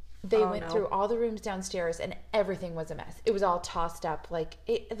 They went through all the rooms downstairs and everything was a mess. It was all tossed up like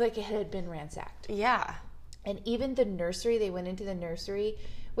it had been ransacked. Yeah. And even the nursery, they went into the nursery,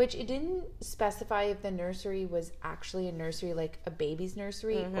 which it didn't specify if the nursery was actually a nursery, like a baby's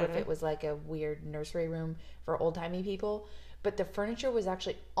nursery, or if it was like a weird nursery room for old-timey people. But the furniture was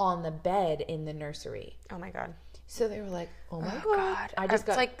actually on the bed in the nursery. Oh my God. So they were like, "Oh my God!" It's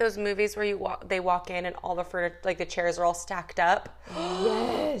like those movies where they walk in and all the furniture, like the chairs are all stacked up.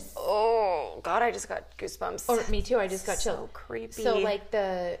 Yes. Oh God, I just got goosebumps. Or me too. I just got chilled. So creepy. So like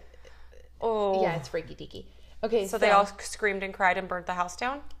yeah, it's freaky deaky. Okay, so they all screamed and cried and burnt the house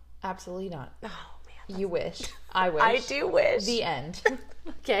down? Absolutely not. Oh man, you wish. I wish. I do wish. The end.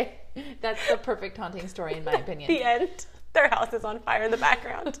 Okay, that's the perfect haunting story in my opinion. The end. Their house is on fire in the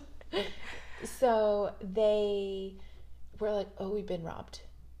background. So they were like, "Oh, we've been robbed.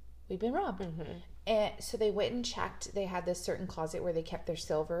 We've been robbed." Mm-hmm. And so they went and checked. They had this certain closet where they kept their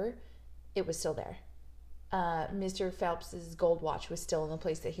silver. It was still there. Mr. Phelps's gold watch was still in the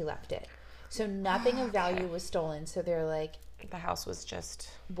place that he left it. So nothing of value was stolen. So they're like, the house was just...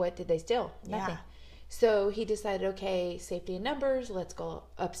 What did they steal? Nothing. Yeah. So he decided, okay, safety in numbers. Let's go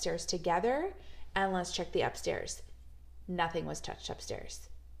upstairs together and let's check the upstairs. Nothing was touched upstairs.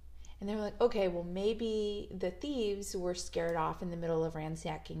 And they were like, okay, well, maybe the thieves were scared off in the middle of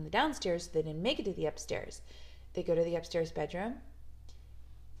ransacking the downstairs, so they didn't make it to the upstairs. They go to the upstairs bedroom.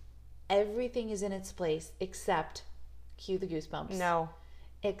 Everything is in its place except, cue the goosebumps. No.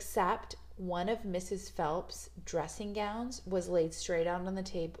 Except one of Mrs. Phelps' dressing gowns was laid straight out on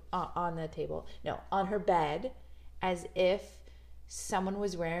her bed, as if someone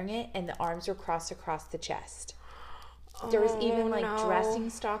was wearing it, and the arms were crossed across the chest. There was even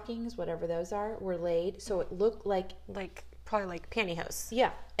dressing stockings, whatever those are, were laid. So it looked like probably like pantyhose.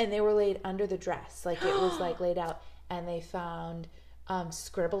 Yeah. And they were laid under the dress. Like it was like laid out. And they found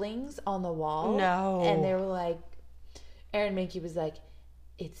scribblings on the wall. No. And they were like, Aaron Mahnke was like,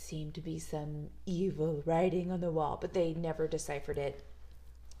 it seemed to be some evil writing on the wall, but they never deciphered it.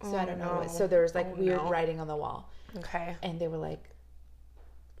 So I don't know. So there was weird writing on the wall. Okay. And they were like,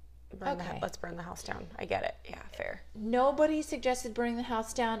 let's burn the house down. I get it. Yeah, fair. Nobody suggested burning the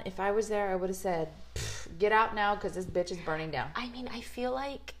house down. If I was there, I would have said, get out now because this bitch is burning down. I mean, I feel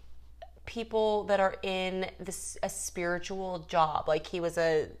like people that are in a spiritual job, like he was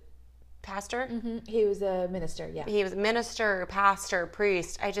a pastor? Mm-hmm. He was a minister, yeah. He was a minister, pastor,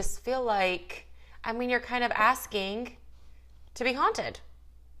 priest. I just feel like, you're kind of asking to be haunted.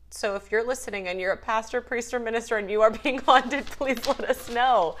 So if you're listening and you're a pastor, priest, or minister and you are being haunted, please let us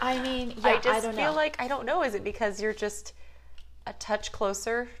know. I just feel like, I don't know, is it because you're just a touch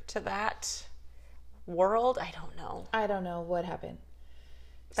closer to that world? I don't know. I don't know what happened.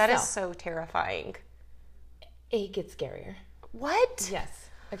 That is so terrifying. It gets scarier. What? Yes.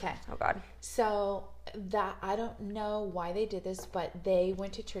 Okay. Oh, God. So I don't know why they did this, but they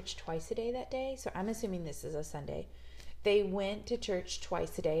went to church twice a day that day. So I'm assuming this is a Sunday. They went to church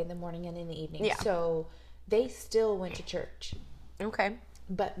twice a day, in the morning and in the evening. Yeah. So they still went to church. Okay.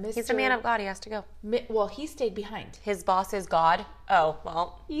 But He's a man of God. He has to go. Well, he stayed behind. His boss is God? Oh,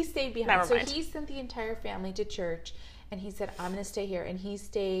 well. He stayed behind. Never mind. So he sent the entire family to church, and he said, I'm going to stay here. And he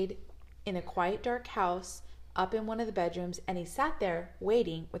stayed in a quiet, dark house up in one of the bedrooms, and he sat there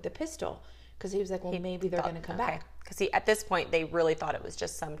waiting with a pistol because he was like, well, maybe they're going to come back. Because at this point, they really thought it was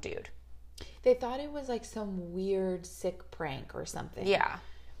just some dude. They thought it was like some weird, sick prank or something. Yeah.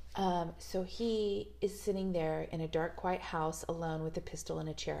 So he is sitting there in a dark, quiet house alone with a pistol in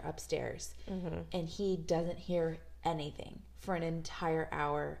a chair upstairs. Mm-hmm. And he doesn't hear anything for an entire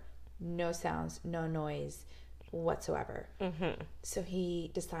hour. No sounds, no noise whatsoever. Mm-hmm. So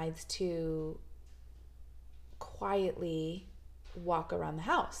he decides to quietly walk around the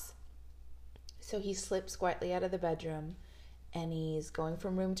house. So he slips quietly out of the bedroom. And he's going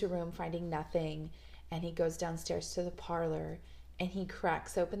from room to room, finding nothing. And he goes downstairs to the parlor. And he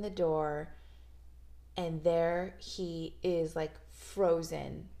cracks open the door. And there he is, like,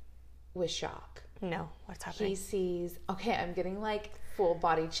 frozen with shock. No, what's happening? He sees... Okay, I'm getting, like, full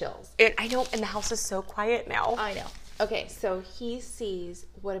body chills. I know, and the house is so quiet now. I know. Okay, so he sees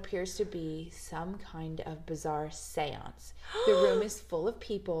what appears to be some kind of bizarre seance. The room is full of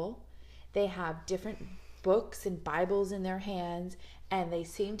people. They have different books and Bibles in their hands, and they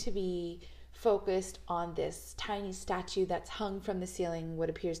seem to be focused on this tiny statue that's hung from the ceiling, what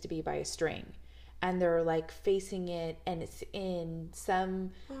appears to be by a string. And they're like facing it, and it's in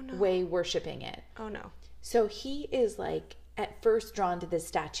some way worshiping it. Oh no. So he is like at first drawn to this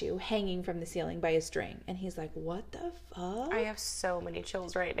statue hanging from the ceiling by a string, and he's like, what the fuck? I have so many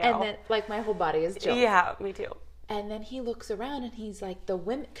chills right now. And then like my whole body is chilled. Yeah, me too. And then he looks around and he's like, the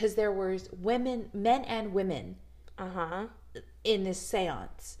women, because there was women, men and women in this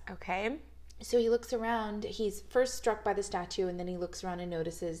seance. Okay. So he looks around, he's first struck by the statue, and then he looks around and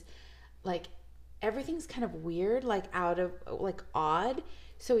notices like everything's kind of weird, like out of, like odd.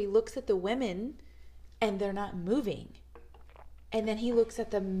 So he looks at the women and they're not moving. And then he looks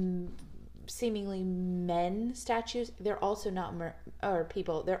at the seemingly men statues. They're also not, or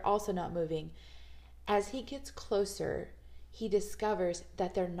people, they're also not moving. As he gets closer, he discovers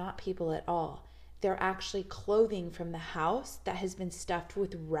that they're not people at all. They're actually clothing from the house that has been stuffed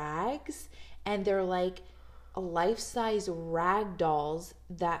with rags. And they're like life-size rag dolls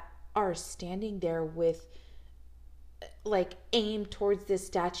that are standing there with like aimed towards this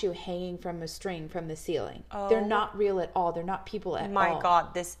statue hanging from a string from the ceiling. Oh. They're not real at all. They're not people at all. My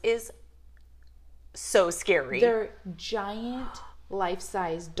God, this is so scary. They're giant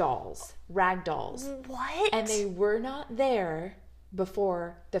life-size dolls, rag dolls. What? And they were not there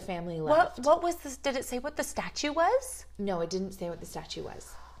before the family left. What was this? Did it say what the statue was? No, it didn't say what the statue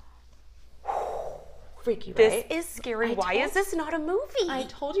was. Freaky, This right? is scary. Why is this not a movie? I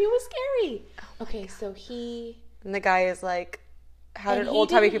told you it was scary. Okay, so And the guy is like, how and did he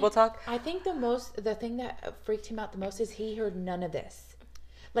old-timey didn't- people talk? I think the thing that freaked him out the most is he heard none of this.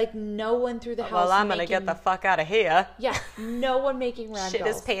 Like no one through the house. Well, I'm going to get the fuck out of here. Yeah, no one making rag Shit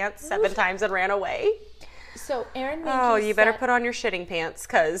dolls. his pants 7 times and ran away. So Aaron Mankey Oh, you better said- put on your shitting pants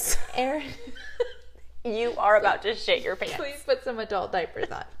because Aaron, you are about to shit your pants. please put some adult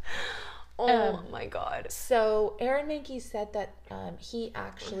diapers on. Oh my God. So Aaron Mankey said that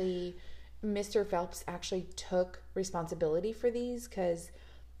Mr. Phelps actually took responsibility for these because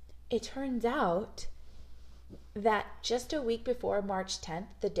it turns out that just a week before March 10th,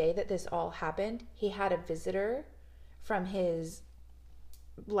 the day that this all happened, he had a visitor from his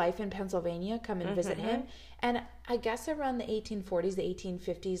life in Pennsylvania come and visit him. And I guess around the 1840s, the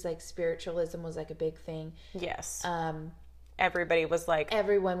 1850s, like spiritualism was like a big thing. Yes. Everybody was like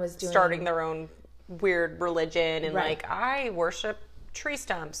Everyone was doing starting their own weird religion and like, I worship tree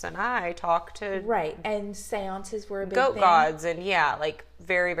stumps and I talk to right, and seances were a big goat thing. gods and yeah, like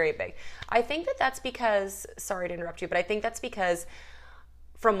very, very big. I think that that's because, sorry to interrupt you, but I think that's because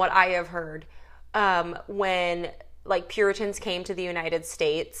from what I have heard, when like Puritans came to the United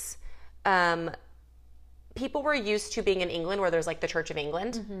States, people were used to being in England where there's like the Church of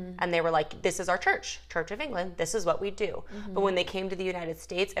England and they were like, this is our church of England, this is what we do. But when they came to the United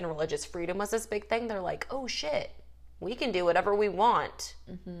States and religious freedom was this big thing, they're like, oh shit, we can do whatever we want.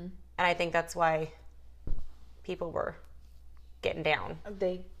 And I think that's why people were getting down.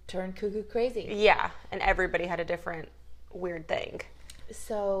 They turned cuckoo crazy. Yeah, and everybody had a different weird thing.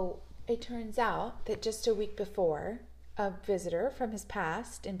 So it turns out that just a week before, a visitor from his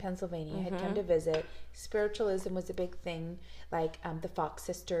past in Pennsylvania had come to visit. Spiritualism was a big thing, like the Fox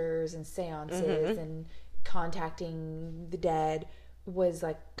sisters and seances and contacting the dead was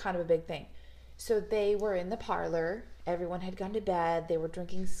like kind of a big thing. So they were in the parlor. Everyone had gone to bed. They were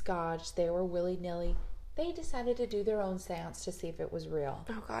drinking scotch. They were willy-nilly. They decided to do their own seance to see if it was real.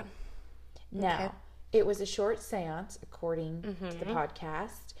 Oh, God. Now, it was a short seance, according to the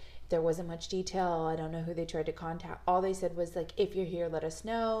podcast. There wasn't much detail. I don't know who they tried to contact. All they said was, like, if you're here, let us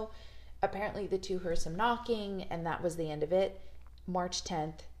know. Apparently, the two heard some knocking, and that was the end of it. March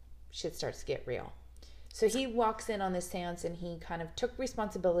 10th, shit starts to get real. So he walks in on this seance, and he kind of took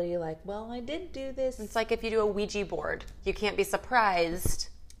responsibility, like, well, I did do this. It's like if you do a Ouija board, you can't be surprised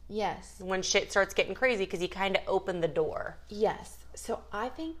Yes. when shit starts getting crazy because you kind of open the door. Yes. So I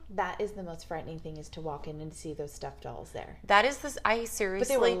think that is the most frightening thing, is to walk in and see those stuffed dolls there. That is this. I But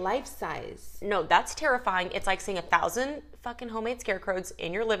seriously. they were life-size. No, that's terrifying. It's like seeing 1,000 fucking homemade scarecrows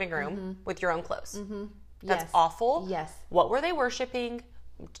in your living room with your own clothes. That's Yes. awful. Yes. What were they worshiping?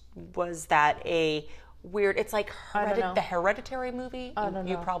 Was that a weird? It's like I don't know. the Hereditary movie. I don't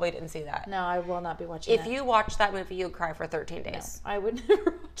You know. probably didn't see that. No, I will not be watching If that. you watch that movie, you'll cry for 13 days. I would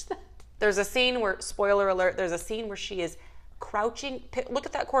never watch that. There's a scene where, spoiler alert, there's a scene where she is crouching. Look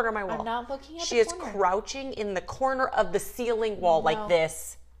at that corner of my wall. I'm not looking at She the is corner. crouching in the corner of the ceiling wall like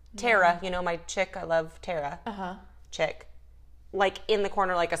this. Tara, you know my chick, I love Tara. Uh-huh. chick, like in the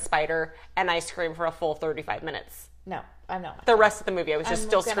corner like a spider, and I scream for a full 35 minutes. No, I'm not. The rest of the movie, I was just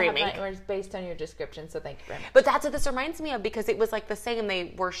still gonna screaming. have nightmares based on your description, so thank you very much. But that's what this reminds me of, because it was like the same.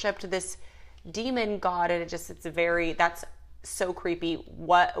 They worshipped this demon god, and that's so creepy.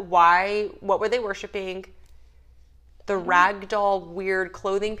 What were they worshiping? The ragdoll weird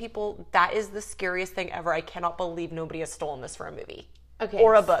clothing people. That is the scariest thing ever. I cannot believe nobody has stolen this for a movie. Okay.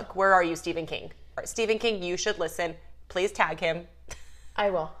 Or a book. Where are you, Stephen King? All right, Stephen King, you should listen. Please tag him. I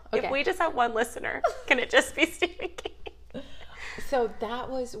will. Okay. If we just have one listener, can it just be Stephen King? So that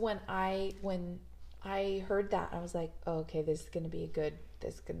was when I heard that, I was like, oh, okay, this is gonna be a good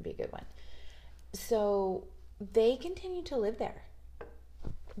one. So they continue to live there.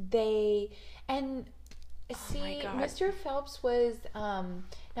 Mr. Phelps was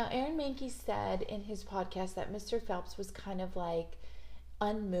now Aaron Mahnke said in his podcast that Mr. Phelps was kind of like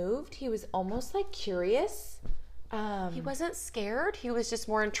unmoved. He was almost like curious. He wasn't scared. He was just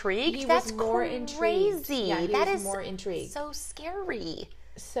more intrigued. He That's was more crazy. intrigued. Yeah, he That was is more intrigued. So scary.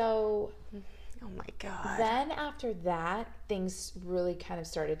 So Oh my God. then after that, things really kind of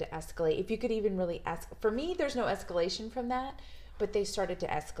started to escalate. If you could even really for me, there's no escalation from that, but they started to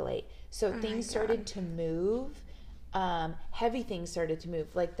escalate. So things started to move. Heavy things started to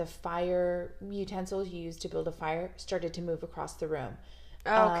move, like the fire utensils you used to build a fire started to move across the room.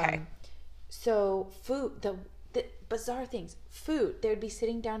 Okay. So food, the bizarre things, food, they would be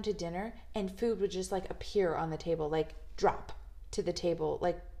sitting down to dinner and food would just like appear on the table, like drop to the table,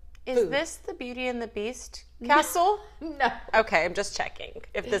 like Is food. this the Beauty and the Beast castle? No. Okay, I'm just checking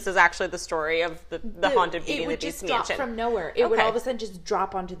if this is actually the story of the haunted Beauty and the Beast It would just mansion. drop from nowhere. It would Okay. all of a sudden just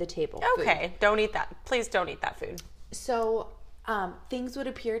drop onto the table. Okay, don't eat that. Please don't eat that food. So things would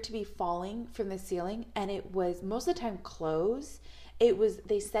appear to be falling from the ceiling, and it was most of the time clothes.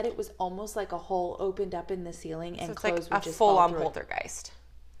 They said it was almost like a hole opened up in the ceiling, and It's clothes like would a just full-on fall through it. poltergeist.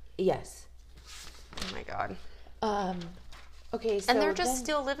 Yes. Oh my God. Okay, so And they're just then-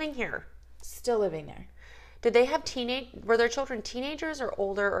 still living here. still living there. Did they have were their children teenagers or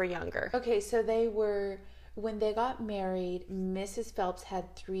older or younger? Okay, so when they got married, Mrs. Phelps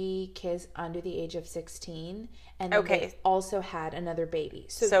had 3 kids under the age of 16, and then they also had another baby.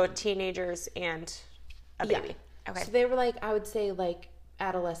 So teenagers and a baby. Yeah. Okay. So they were like, I would say like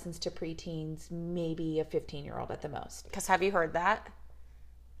adolescents to preteens, maybe a 15-year-old at the most. Because have you heard that?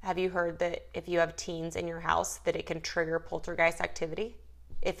 Have you heard that if you have teens in your house that it can trigger poltergeist activity?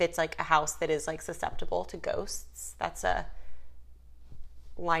 If it's like a house that is like susceptible to ghosts, that's a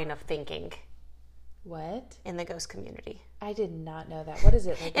line of thinking What? in the ghost community. I did not know that. What is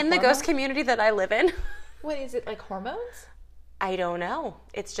it? Like In the ghost community that I live in, What is it, like hormones? I don't know.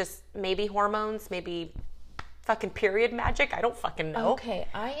 It's just maybe hormones, maybe fucking period magic. I don't fucking know. Okay,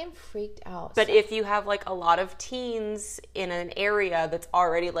 I am freaked out. But if you have like a lot of teens in an area that's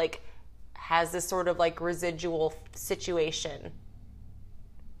already like has this sort of like residual situation,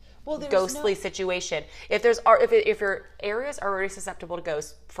 well, there's ghostly situation. If your area is already susceptible to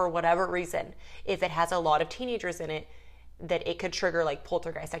ghosts for whatever reason, if it has a lot of teenagers in it, that it could trigger like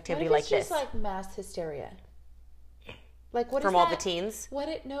poltergeist activity what if like it's this just like mass hysteria? Like what from is all that? the teens, What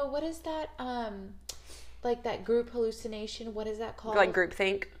is that? Like that group hallucination. What is that called? like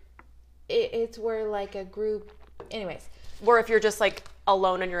groupthink, It's where like a group. Anyways, or if you're just like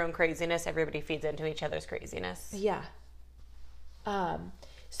alone in your own craziness, everybody feeds into each other's craziness. yeah.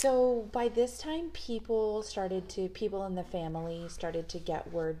 So by this time, people in the family started to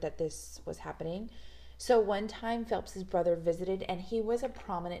get word that this was happening. So one time, Phelps's brother visited, and he was a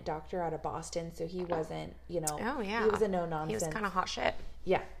prominent doctor out of Boston, so he wasn't, Oh yeah, he was a no nonsense. He was kind of hot shit.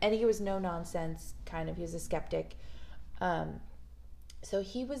 Yeah, and he was no nonsense, kind of. He was a skeptic. So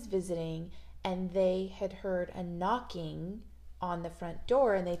he was visiting, and they had heard a knocking on the front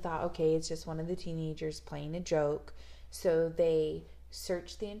door, and they thought, okay, it's just one of the teenagers playing a joke. So they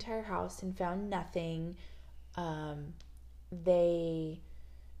searched the entire house and found nothing. They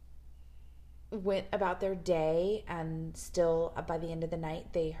went about their day, and still by the end of the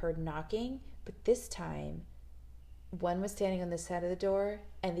night, they heard knocking. But this time, one was standing on this side of the door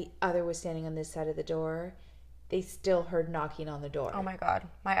and the other was standing on this side of the door. They still heard knocking on the door. Oh my God,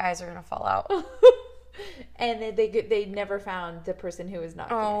 my eyes are gonna fall out. And they never found the person who was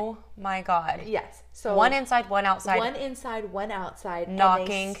knocking. Oh my God. Yes. So One inside, one outside. One inside, one outside.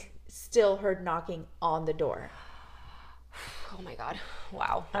 Knocking. And they still heard knocking on the door. Oh my God.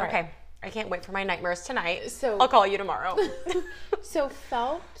 Wow. All okay. right. I can't wait for my nightmares tonight. So- I'll call you tomorrow. So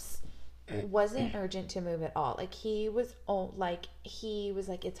Phelps wasn't urgent to move at all. Like he was like,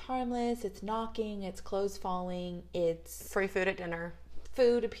 it's harmless, it's knocking, it's clothes falling, it's Free food at dinner.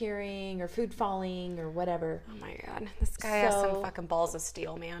 food appearing or food falling or whatever. Oh my God. This guy has some fucking balls of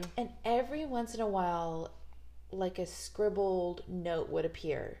steel, man. And every once in a while, like a scribbled note would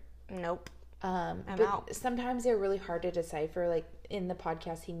appear. Nope. I'm out. Sometimes they're really hard to decipher. Like in the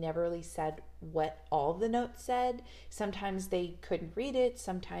podcast, he never really said what all the notes said. Sometimes they couldn't read it.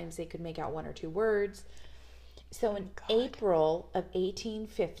 Sometimes they could make out one or two words. So in April of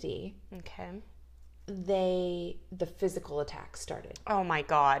 1850, the physical attack started. Oh my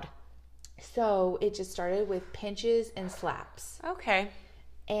God. So it just started with pinches and slaps. Okay.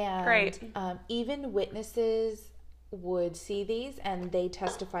 And great. Even witnesses would see these and they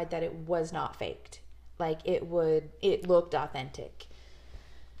testified that it was not faked. Like it looked authentic.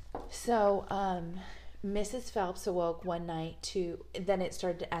 So Mrs. Phelps awoke one night then it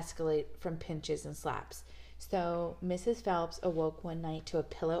started to escalate from pinches and slaps. So Mrs. Phelps awoke one night to a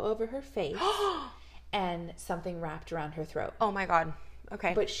pillow over her face and something wrapped around her throat. Oh my God.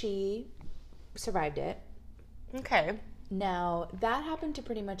 Okay. But she survived it. Okay. Now, that happened to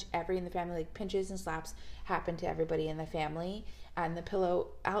pretty much every in the family. Like pinches and slaps happened to everybody in the family. And the pillow,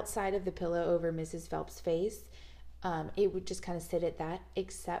 outside of the pillow over Mrs. Phelps' face, it would just kind of sit at that,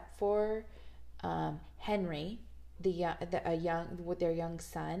 except for Henry, their young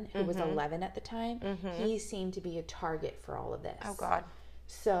son, who was 11 at the time. He seemed to be a target for all of this. Oh God.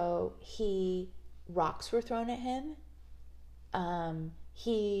 So rocks were thrown at him.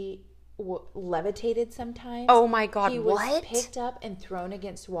 He levitated sometimes. Oh my God. He was what? picked up and thrown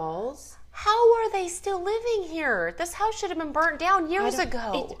against walls. How are they still living here? This house should have been burnt down years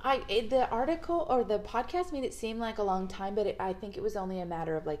ago. The article or the podcast made it seem like a long time, but I think it was only a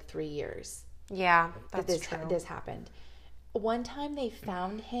matter of like 3 years. Yeah, that's true. This happened. One time they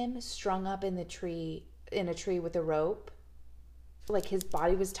found him strung up in a tree with a rope. Like his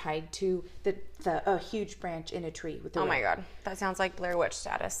body was tied to a huge branch in a tree with a rope. Oh my God. That sounds like Blair Witch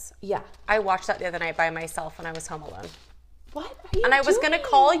status. Yeah. I watched that the other night by myself when I was home alone. What are you And I was going to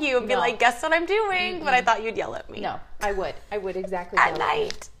call you and be No. like, guess what I'm doing? But I thought you'd yell at me. No, I would exactly At yell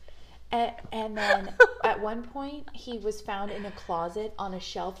night. And then at one point he was found in a closet on a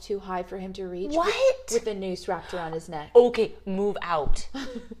shelf too high for him to reach. What? With a noose wrapped around his neck. Okay, move out.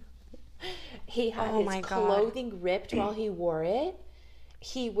 He had his clothing ripped while he wore it.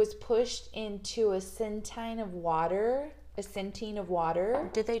 He was pushed into a centine of water.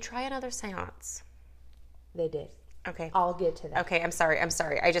 Did they try another seance? They did. Okay. I'll get to that. Okay, I'm sorry.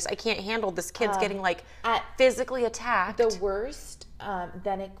 I can't handle this kid's getting physically attacked. The worst,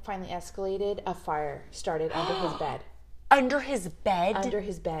 then it finally escalated. A fire started under his bed. Under his bed? Under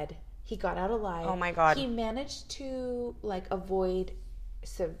his bed. He got out alive. Oh my God. He managed to avoid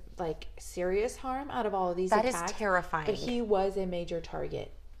serious harm out of all of these attacks. That is terrifying. But he was a major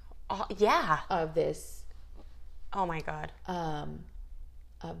target. Yeah. Of this. Oh my God.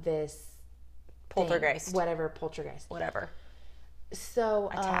 Of this. Poltergeist. Poltergeist. Whatever. So,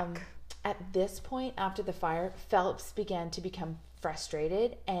 attack. At this point, after the fire, Phelps began to become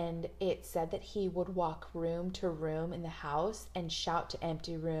frustrated, and it said that he would walk room to room in the house and shout to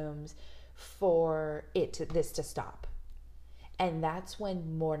empty rooms for this to stop. And that's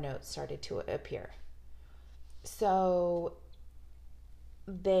when more notes started to appear. So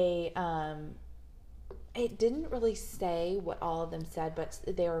they it didn't really say what all of them said, but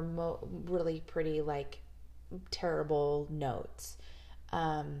they were really pretty terrible notes.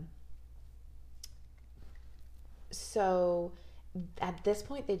 So at this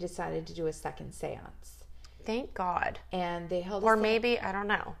point they decided to do a second seance. Thank God. And they held maybe, I don't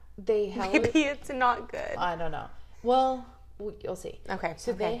know. Maybe it's not good. I don't know. Well, you'll see. Okay.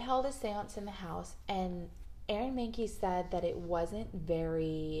 So they held a seance in the house, and Aaron Mahnke said that it wasn't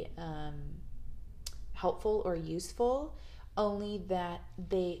very helpful or useful, only that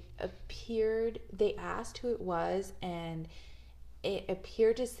they asked who it was, and it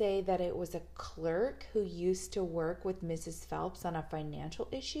appeared to say that it was a clerk who used to work with Mrs. Phelps on a financial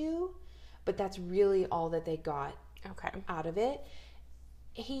issue, but that's really all that they got out of it.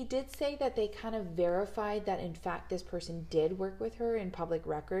 He did say that they kind of verified that in fact this person did work with her in public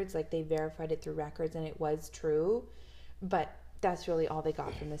records, like they verified it through records and it was true, but that's really all they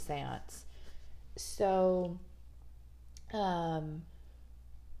got from the seance. So at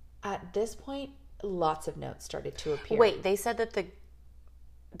this point lots of notes started to appear. Wait, they said that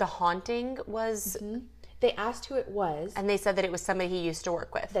the haunting was They asked who it was. And they said that it was somebody he used to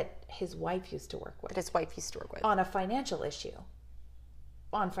work with. That his wife used to work with. On a financial issue.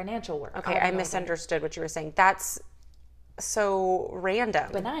 On financial work. Okay, I misunderstood what you were saying. That's so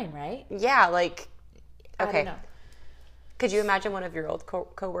random. Benign, right? Yeah, okay. I don't know. Could you imagine one of your old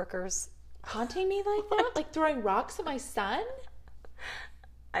co-workers haunting me like that? Like throwing rocks at my son?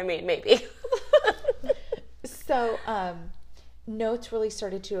 I mean, maybe. So, notes really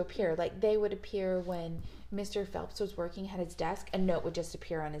started to appear. Like, they would appear when Mr. Phelps was working at his desk. A note would just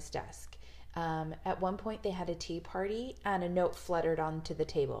appear on his desk. At one point, they had a tea party, and a note fluttered onto the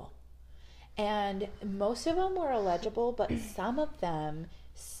table. And most of them were illegible, but some of them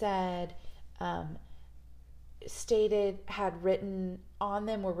said, had written on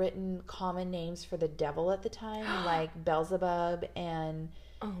them were written common names for the devil at the time, like Beelzebub and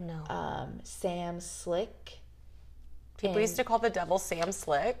Sam Slick. People used to call the devil Sam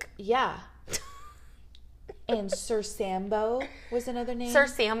Slick. Yeah. And Sir Sambo was another name. Sir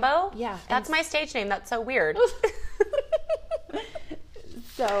Sambo? Yeah. That's my stage name. That's so weird.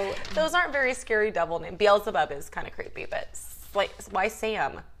 So those aren't very scary devil names. Beelzebub is kind of creepy, but like, why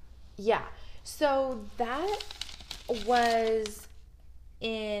Sam? Yeah. So that was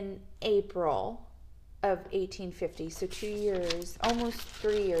in April of 1850. So 2 years, almost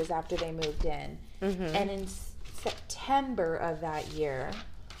 3 years after they moved in. Mm-hmm. And in September of that year,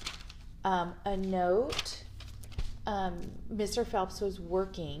 a note, Mr. Phelps was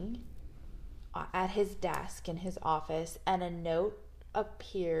working at his desk in his office, and a note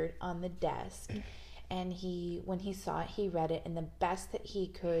appeared on the desk, and when he saw it, he read it, and the best that he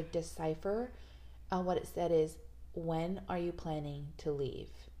could decipher what it said is, "When are you planning to leave?"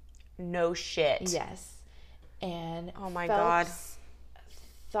 No shit. Yes. And oh my Phelps God,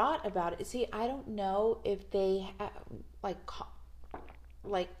 thought about it. See, I don't know if they like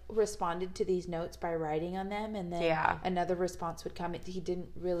responded to these notes by writing on them, and then another response would come. He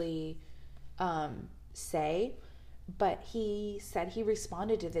didn't really say, but he said he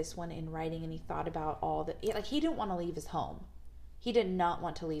responded to this one in writing, and he thought about all the, like, he didn't want to leave his home. He did not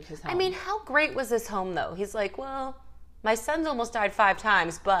want to leave his home. I mean, how great was this home, though? He's like, well, my son's almost died 5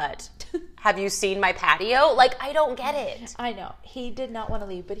 times, but have you seen my patio? Like, I don't get it. I know. He did not want to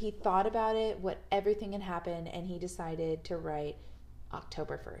leave, but he thought about it, what everything had happened, and he decided to write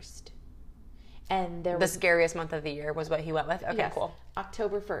October 1st. And there was the scariest month of the year was what he went with? Okay, yes, cool.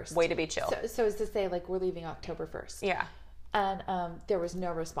 October 1st. Way to be chill. So as to say, like, we're leaving October 1st. Yeah. And there was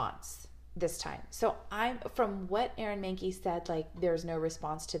no response this time. So from what Aaron Mahnke said, like, there's no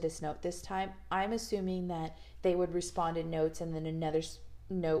response to this note this time, I'm assuming that they would respond in notes, and then another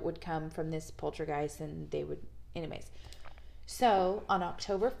note would come from this poltergeist, and they would, anyways. So on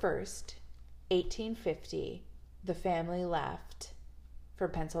October 1st, 1850, the family left for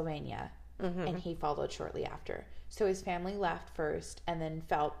Pennsylvania. Mm-hmm. And he followed shortly after. So his family left first, and then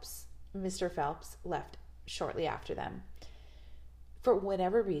Mr. Phelps left shortly after them. For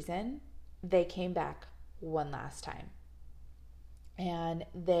whatever reason, they came back one last time. And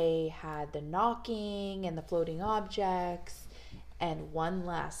they had the knocking and the floating objects and one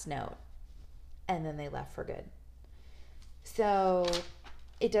last note. And then they left for good. So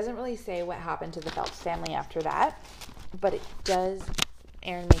it doesn't really say what happened to the Phelps family after that, but it does.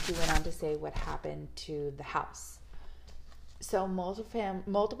 Aaron Mahnke went on to say what happened to the house. So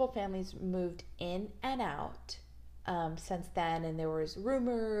multiple families moved in and out since then, and there was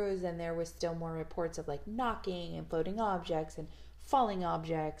rumors, and there was still more reports of like knocking and floating objects and falling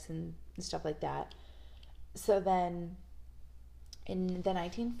objects and stuff like that. So then in the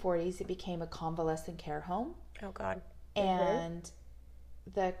 1940s, it became a convalescent care home. Oh, God. And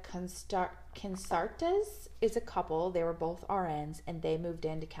the Consartas is a couple. They were both RNs, and they moved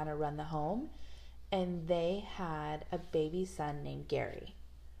in to kind of run the home. And they had a baby son named Gary.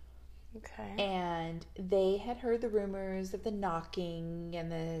 Okay. And they had heard the rumors of the knocking and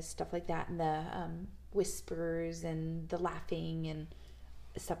the stuff like that, and the whispers and the laughing and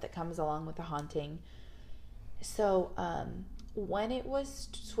stuff that comes along with the haunting. So when it was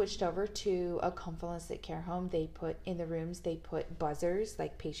switched over to a convalescent care home, they put in the rooms, they put buzzers,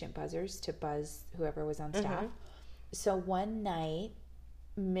 like patient buzzers, to buzz whoever was on staff. Mm-hmm. So one night,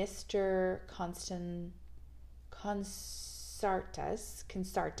 Mr. Consartas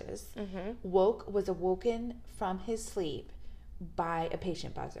mm-hmm. was awoken from his sleep by a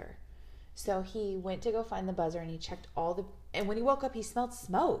patient buzzer. So he went to go find the buzzer, and he checked and when he woke up, he smelled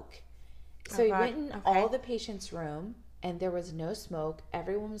smoke. So he went in all the patients' room, and there was no smoke.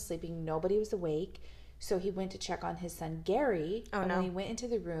 Everyone was sleeping. Nobody was awake. So he went to check on his son, Gary. Oh, and when he went into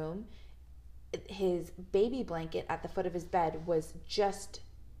the room, his baby blanket at the foot of his bed was just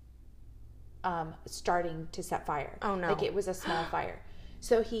starting to set fire. Oh, no. Like, it was a small fire.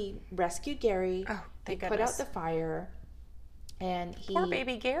 So he rescued Gary. Oh, thank goodness. Put out the fire. And poor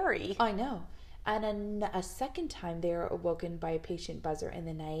baby Gary. I know. And a second time, they were awoken by a patient buzzer in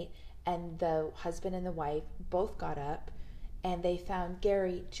the night. And the husband and the wife both got up, and they found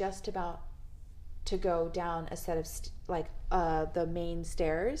Gary just about to go down a set of the main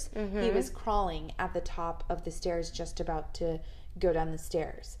stairs. He was crawling at the top of the stairs, just about to go down the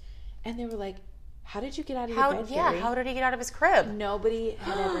stairs. And they were like, how did you get out of your bed, Gary? How did he get out of his crib? Nobody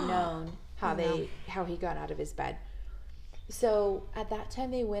had ever known how he got out of his bed. So at that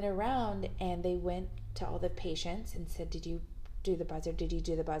time, they went around and they went to all the patients and said, did you do the buzzer? Did you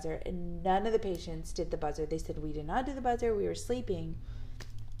do the buzzer? And none of the patients did the buzzer. They said, we did not do the buzzer. We were sleeping.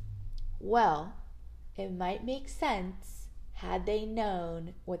 Well, it might make sense had they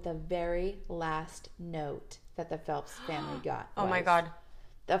known what the very last note that the Phelps family got was. Oh my God.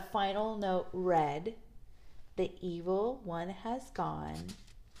 The final note read, the evil one has gone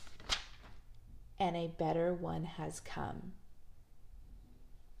and a better one has come.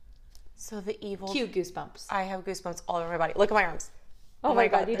 So the evil... Cue goosebumps. I have goosebumps all over my body. Look at my arms. Oh my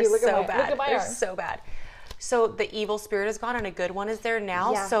God, you do. Look at my They're arms. so bad. So the evil spirit is gone and a good one is there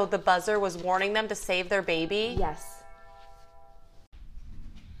now. Yeah. So the buzzer was warning them to save their baby. Yes.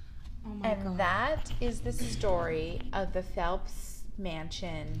 Oh my And God. that is the story of the Phelps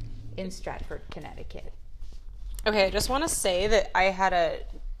mansion in Stratford, Connecticut. Okay, I just want to say that I had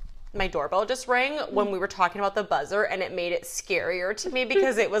my doorbell just rang when we were talking about the buzzer, and it made it scarier to me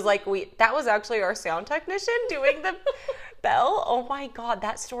because it was like that was actually our sound technician doing the bell. Oh my God,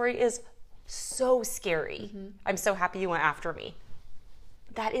 that story is so scary. Mm-hmm. I'm so happy you went after me.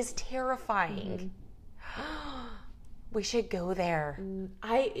 That is terrifying. We should go there.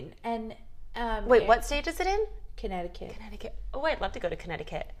 Wait, what state is it in? Connecticut. Connecticut. Oh, I'd love to go to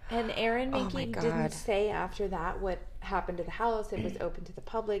Connecticut. And Aaron Oh my Mahnke God. didn't say after that what happened to the house. It was open to the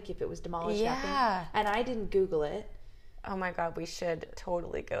public, if it was demolished. Yeah. Nothing. And I didn't Google it. Oh my God, we should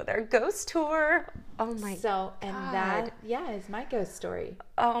totally go there. Ghost tour. Oh my So, and God. that, is my ghost story.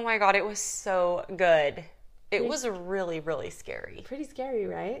 Oh my God, it was so good. It was really, really scary. Pretty scary,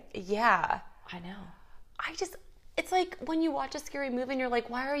 right? Yeah. I know. It's like when you watch a scary movie and you're like,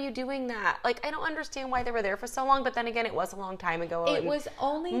 why are you doing that? Like, I don't understand why they were there for so long, but then again, it was a long time ago. It and was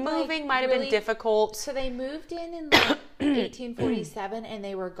only moving might have been difficult. So they moved in like 1847 and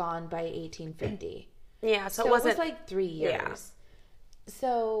they were gone by 1850. Yeah, so it So it was wasn't like 3 years. Yeah.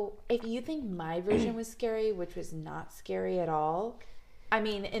 So if you think my version was scary, which was not scary at all, I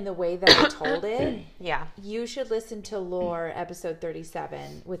mean, in the way that I told it, yeah. you should listen to Lore episode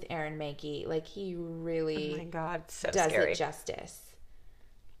 37 with Aaron Mahnke. Like, he really Oh my God, so does scary. it justice.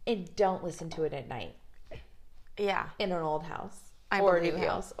 And don't listen to it at night Yeah. in an old house I or a believe new you.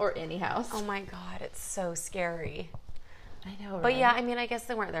 house or any house. Oh my God, it's so scary. I know, right? But yeah, I mean, I guess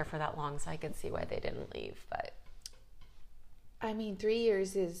they weren't there for that long, so I could see why they didn't leave. But I mean, 3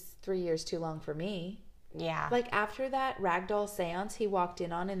 years is 3 years too long for me. yeah. Like, after that ragdoll seance he walked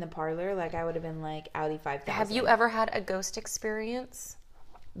in on in the parlor, like, I would have been like, Audi 5000. Have you ever had a ghost experience?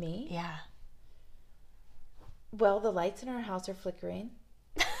 Me? Yeah. Well, the lights in our house are flickering.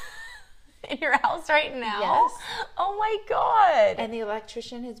 In your house right now? Yes. Oh my God. And the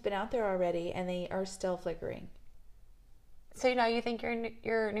electrician has been out there already, and they are still flickering. So now you think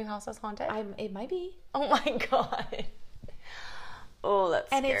your new house is haunted? It might be. Oh my God. Oh,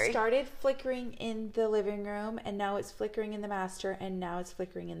 that's And scary. it started flickering in the living room, and now it's flickering in the master, and now it's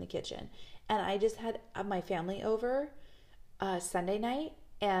flickering in the kitchen. And I just had my family over Sunday night,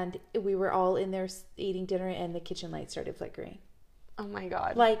 and we were all in there eating dinner, and the kitchen light started flickering. Oh my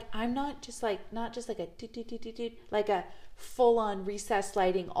God. Like, I'm not just like a doot, doot, doot, doot, doot, like a full-on recessed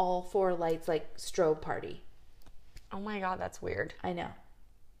lighting, all four lights, like strobe party. Oh my God, that's weird. I know.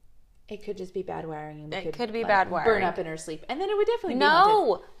 It could just be bad wiring. And It could be like, bad burn wiring. up in her sleep. And then it would definitely be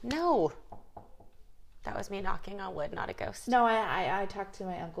haunted. No. That was me knocking on wood, not a ghost. No, I talked to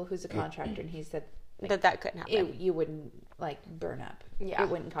my uncle who's a contractor, and he said That couldn't happen. you wouldn't, like, burn up. Yeah. It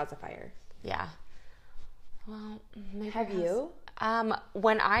wouldn't cause a fire. Yeah. Well, maybe Have it has- you?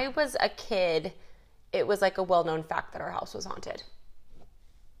 When I was a kid, it was like a well-known fact that our house was haunted.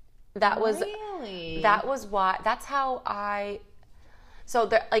 That was Really? That was why. That's how So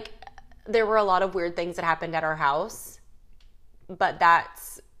there were a lot of weird things that happened at our house, but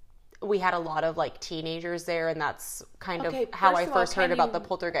we had a lot of like teenagers there, and that's kind Okay, of how I first of all, first heard can about you- the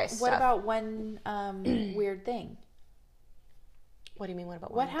poltergeist What stuff. about one weird thing? What do you mean? What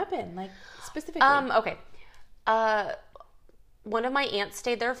about What one? happened? Like, specifically? Okay. One of my aunts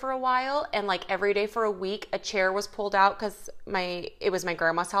stayed there for a while, and like every day for a week, a chair was pulled out because it was my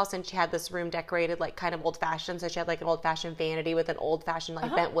grandma's house, and she had this room decorated like kind of old fashioned. So she had like an old fashioned vanity with an old fashioned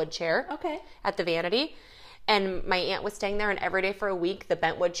like bent wood chair. Okay. At the vanity, and my aunt was staying there, and every day for a week, the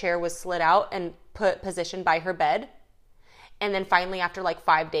bent wood chair was slid out and positioned by her bed. And then finally, after like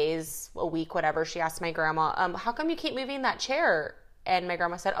 5 days, a week, whatever, she asked my grandma, "How come you keep moving that chair?" And my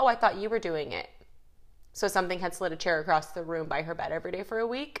grandma said, "Oh, I thought you were doing it." So something had slid a chair across the room by her bed every day for a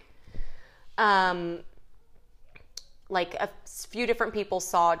week. Like a few different people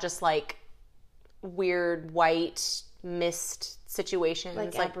saw just like weird white mist situations,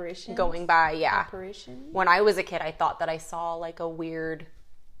 Like apparitions? going by. Yeah. Apparitions? When I was a kid, I thought that I saw like a weird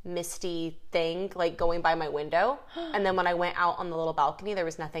misty thing like going by my window. And then when I went out on the little balcony, there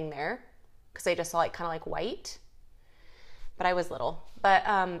was nothing there because I just saw like kind of like white. But I was little. But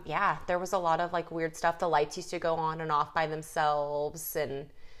yeah, there was a lot of like weird stuff. The lights used to go on and off by themselves, and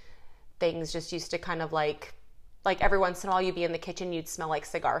things just used to kind of like every once in a while you'd be in the kitchen, you'd smell like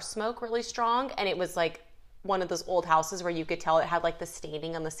cigar smoke really strong. And it was like one of those old houses where you could tell it had like the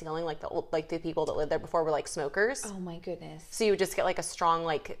staining on the ceiling, like the people that lived there before were like smokers. Oh my goodness. So you would just get like a strong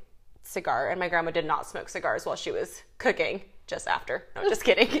like cigar. And my grandma did not smoke cigars while she was cooking, just after. No, just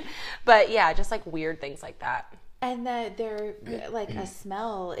kidding. But yeah, just like weird things like that. And they're like a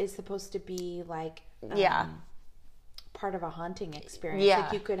smell is supposed to be like Yeah. part of a haunting experience. Yeah.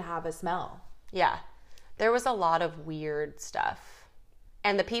 Like you could have a smell. Yeah. There was a lot of weird stuff.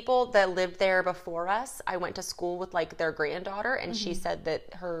 And the people that lived there before us, I went to school with like their granddaughter, and she said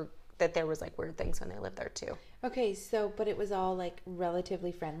that there was like weird things when they lived there too. Okay, so but it was all like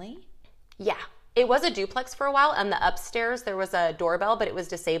relatively friendly. Yeah. It was a duplex for a while, and the upstairs there was a doorbell, but it was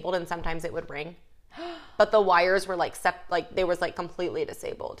disabled and sometimes it would ring. But the wires were like they was like completely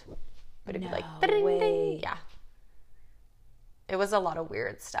disabled. But it'd be like ding, ding. Yeah. It was a lot of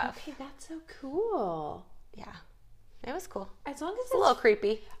weird stuff. Okay, that's so cool. Yeah. It was cool. As long as It's a little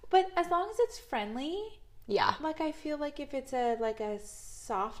creepy. but as long as it's friendly, Yeah. like I feel like if it's a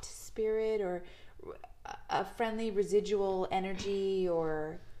soft spirit or a friendly residual energy,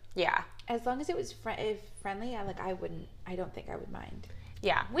 or Yeah. as long as it was friendly, I don't think I would mind.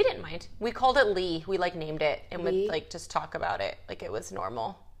 Yeah, we didn't mind. We called it Lee. We like named it and Lee? would like just talk about it like it was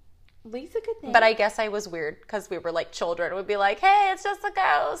normal. Lee's a good name. But I guess I was weird because we were like children. We'd be like, "Hey, it's just a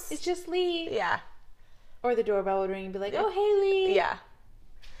ghost." It's just Lee. Yeah, Or the doorbell would ring and be like, "Oh, hey, Lee." yeah.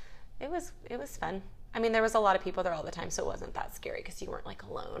 It was fun. I mean, there was a lot of people there all the time, so it wasn't that scary because you weren't like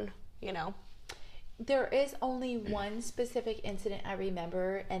alone, you know. There is only one specific incident I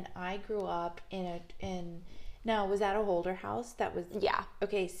remember, and I grew up now, was that a Holder house? That was... Yeah.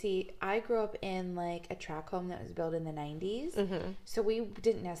 Okay, see, I grew up in like a tract home that was built in the 90s. Mm-hmm. So we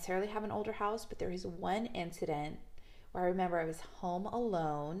didn't necessarily have an older house, but there was one incident where I remember I was home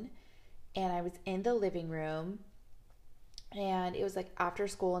alone and I was in the living room, and it was like after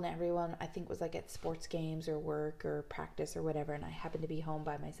school, and everyone I think was like at sports games or work or practice or whatever, and I happened to be home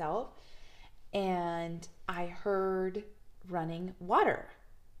by myself, and I heard running water,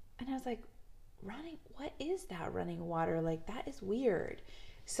 and I was like, what is that running water? Like, that is weird.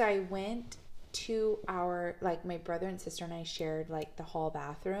 So I went to my brother and sister and I shared like the hall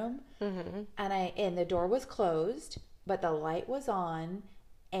bathroom, and the door was closed, but the light was on,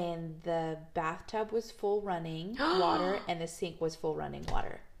 and the bathtub was full running water, and the sink was full running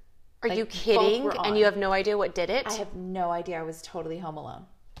water. Are Like, you both kidding? were on. And you have no idea what did it? I have no idea. I was totally home alone.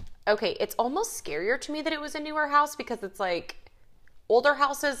 Okay, it's almost scarier to me that it was a newer house because it's like older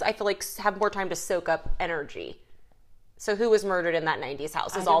houses, I feel like, have more time to soak up energy. So who was murdered in that 90s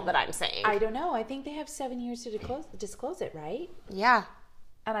house is all that I'm saying. I don't know. I think they have 7 years to disclose it, right? Yeah.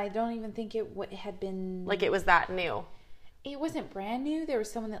 And I don't even think it had been... Like it was that new. It wasn't brand new. There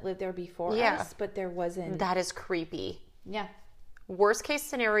was someone that lived there before us, but there wasn't... That is creepy. Yeah. Worst case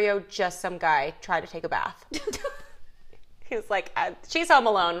scenario, just some guy tried to take a bath. He was like, she's home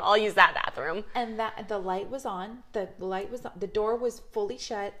alone. I'll use that bathroom. And the light was on. The light was on. The door was fully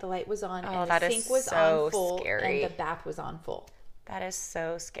shut. The light was on. Oh, and that the is sink was so on full. scary. And the bath was on full. That is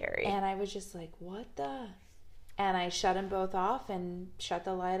so scary. And I was just like, what the... And I shut them both off and shut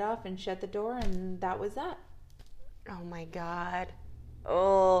the light off and shut the door, and that was that. Oh my God.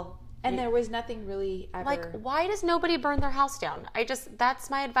 Oh. And there was nothing really ever... Like, why does nobody burn their house down? That's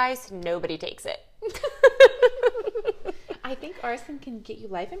my advice. Nobody takes it. I think arson can get you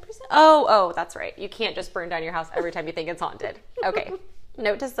life imprisonment. Oh, that's right. You can't just burn down your house every time you think it's haunted. Okay.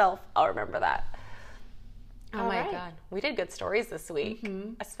 Note to self. I'll remember that. Oh All my right. God. We did good stories this week.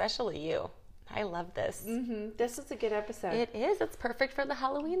 Especially you. I love this. This was a good episode. It is. It's perfect for the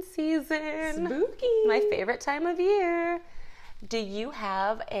Halloween season. Spooky. My favorite time of year. Do you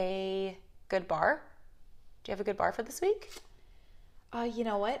have a good bar? Do you have a good bar for this week? You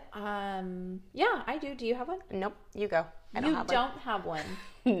know what? Yeah, I do. Do you have one? Nope. You go. I You have don't have one.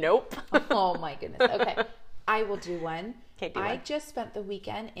 one. Nope. Oh my goodness. Okay. I will do one. Okay, do I one. just spent the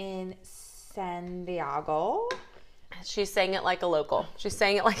weekend in San Diego. She's saying it like a local. She's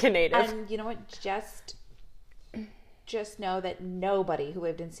saying it like a native. And you know what? Just just know that nobody who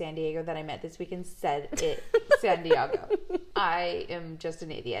lived in San Diego that I met this weekend said it San Diego. I am just an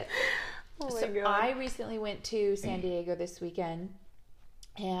idiot. Oh my So God. I recently went to San Diego this weekend,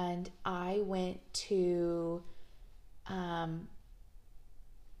 and I went to,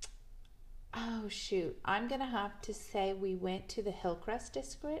 oh shoot, I'm gonna have to say we went to the Hillcrest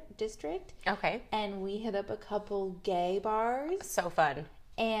district, Okay. and we hit up a couple gay bars, So fun.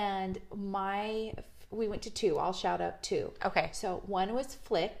 and we went to two. I'll shout out two. Okay. So one was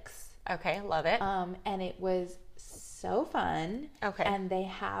Flicks, Okay. Love it. and it was so fun. Okay. And they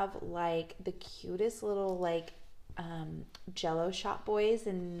have like the cutest little like Jello shop boys,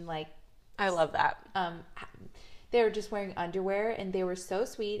 and like I love that. they were just wearing underwear, and they were so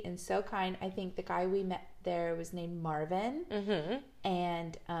sweet and so kind. I think the guy we met there was named Marvin,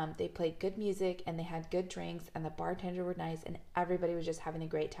 and they played good music, and they had good drinks, and the bartender were nice, and everybody was just having a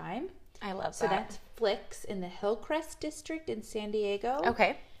great time. I love So that. that's Flicks in the Hillcrest district in San Diego.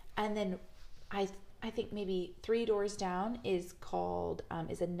 Okay. And then I think maybe 3 doors down is called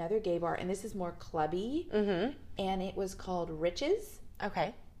is another gay bar, and this is more clubby, and it was called Riches,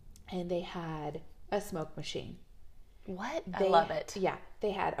 Okay. and they had a smoke machine. What? I love it. Yeah,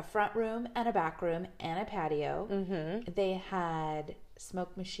 they had a front room and a back room and a patio. They had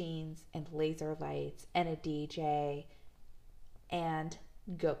smoke machines and laser lights and a DJ and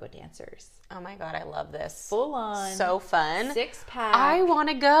go-go dancers. Oh my God, I love this. Full on. So fun. 6-pack. I want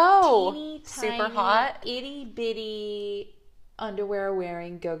to go. Teeny Super tiny, hot. itty bitty underwear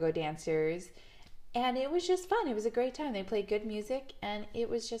wearing go-go dancers, and it was just fun. It was a great time. They played good music, and it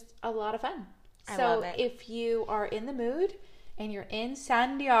was just a lot of fun. I So love it. if you are in the mood and you're in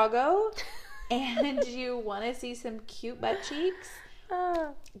San Diego and you want to see some cute butt cheeks,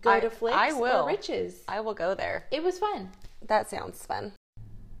 go to Flicks I will. or Riches. I will go there. It was fun. That sounds fun.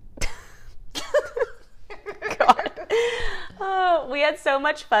 God. Oh, we had so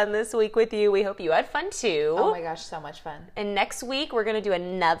much fun this week with you. We hope you had fun too. Oh my gosh, so much fun. And next week we're going to do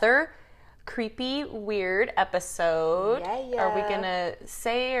another creepy, weird episode. Yeah. Are we going to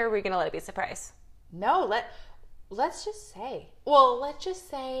say, or are we going to let it be a surprise? No, let's just say. Well, let's just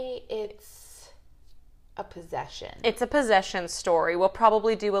say it's a possession. It's a possession story. We'll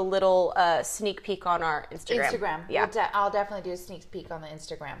probably do a little sneak peek on our Instagram. Yeah. I'll definitely do a sneak peek on the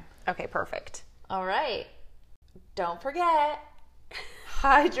Instagram. Okay, perfect. All right. Don't forget,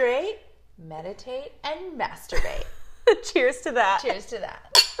 hydrate, meditate, and masturbate. Cheers to that. Cheers to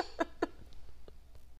that.